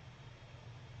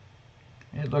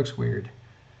 it looks weird.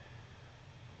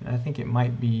 I think it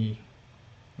might be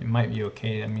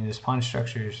okay. I mean, this pawn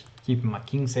structure is keeping my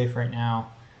king safe right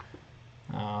now.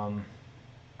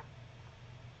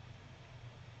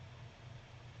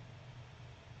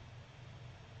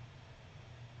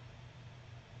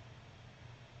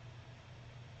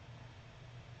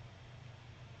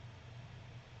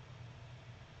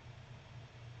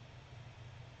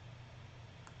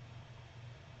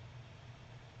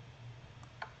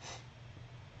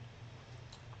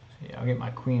 Yeah, I'll get my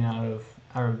queen out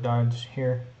of dodge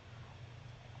here.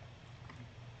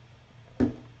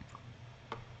 And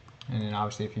then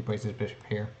obviously if he plays his bishop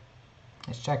here,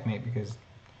 it's checkmate because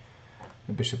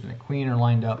the bishop and the queen are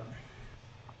lined up.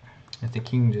 If the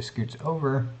king just scoots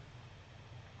over,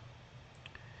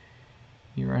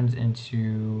 he runs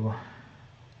into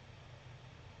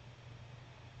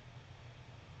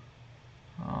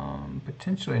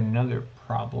potentially another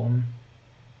problem.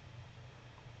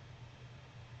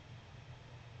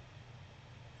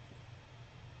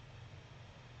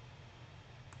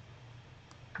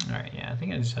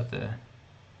 think I just have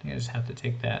to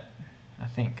take that. I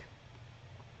think.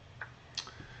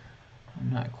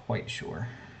 I'm not quite sure.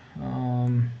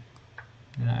 Then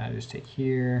I just take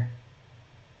here,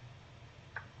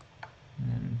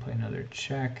 and then play another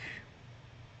check.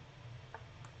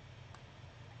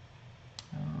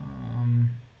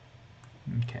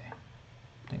 Okay.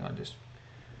 I think I'll just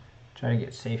try to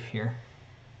get safe here.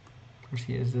 Of course,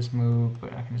 he has this move,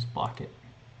 but I can just block it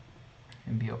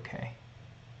and be okay.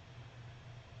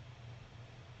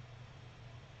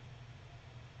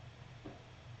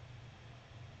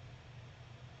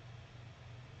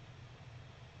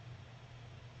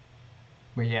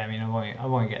 But yeah, I mean, I've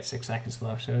only got 6 seconds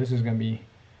left, so this is gonna be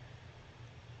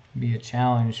a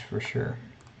challenge for sure.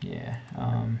 Yeah.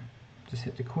 Just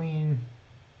hit the queen.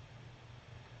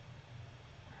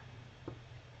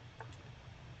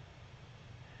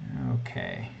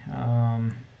 Okay.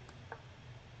 Yeah,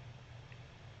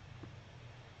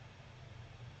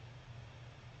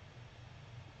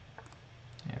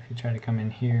 if you try to come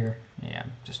in here, yeah,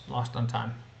 just lost on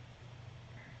time.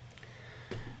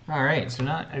 All right, so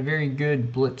not a very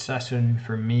good blitz session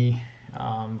for me.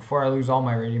 Before I lose all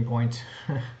my rating points,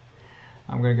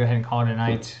 I'm gonna go ahead and call it a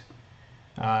night.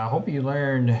 I hope you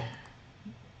learned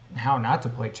how not to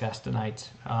play chess tonight,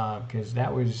 because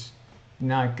that was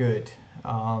not good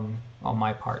on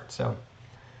my part. So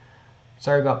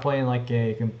sorry about playing like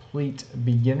a complete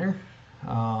beginner,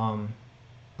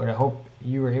 but I hope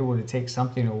you were able to take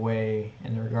something away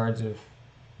in regards of,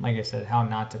 like I said, how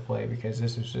not to play, because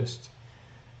this is just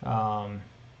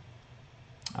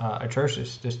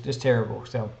atrocious, just terrible.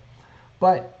 So,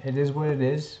 but it is what it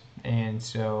is, and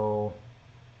so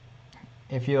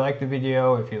if you like the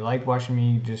video, if you like watching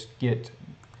me just get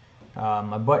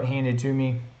my butt handed to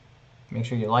me, make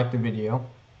sure you like the video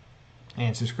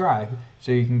and subscribe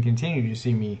so you can continue to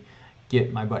see me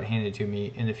get my butt handed to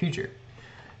me in the future.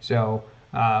 So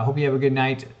I hope you have a good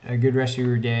night, a good rest of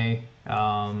your day,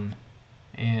 and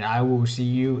I will see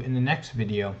you in the next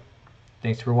video.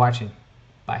 Thanks for watching.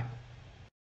 Bye.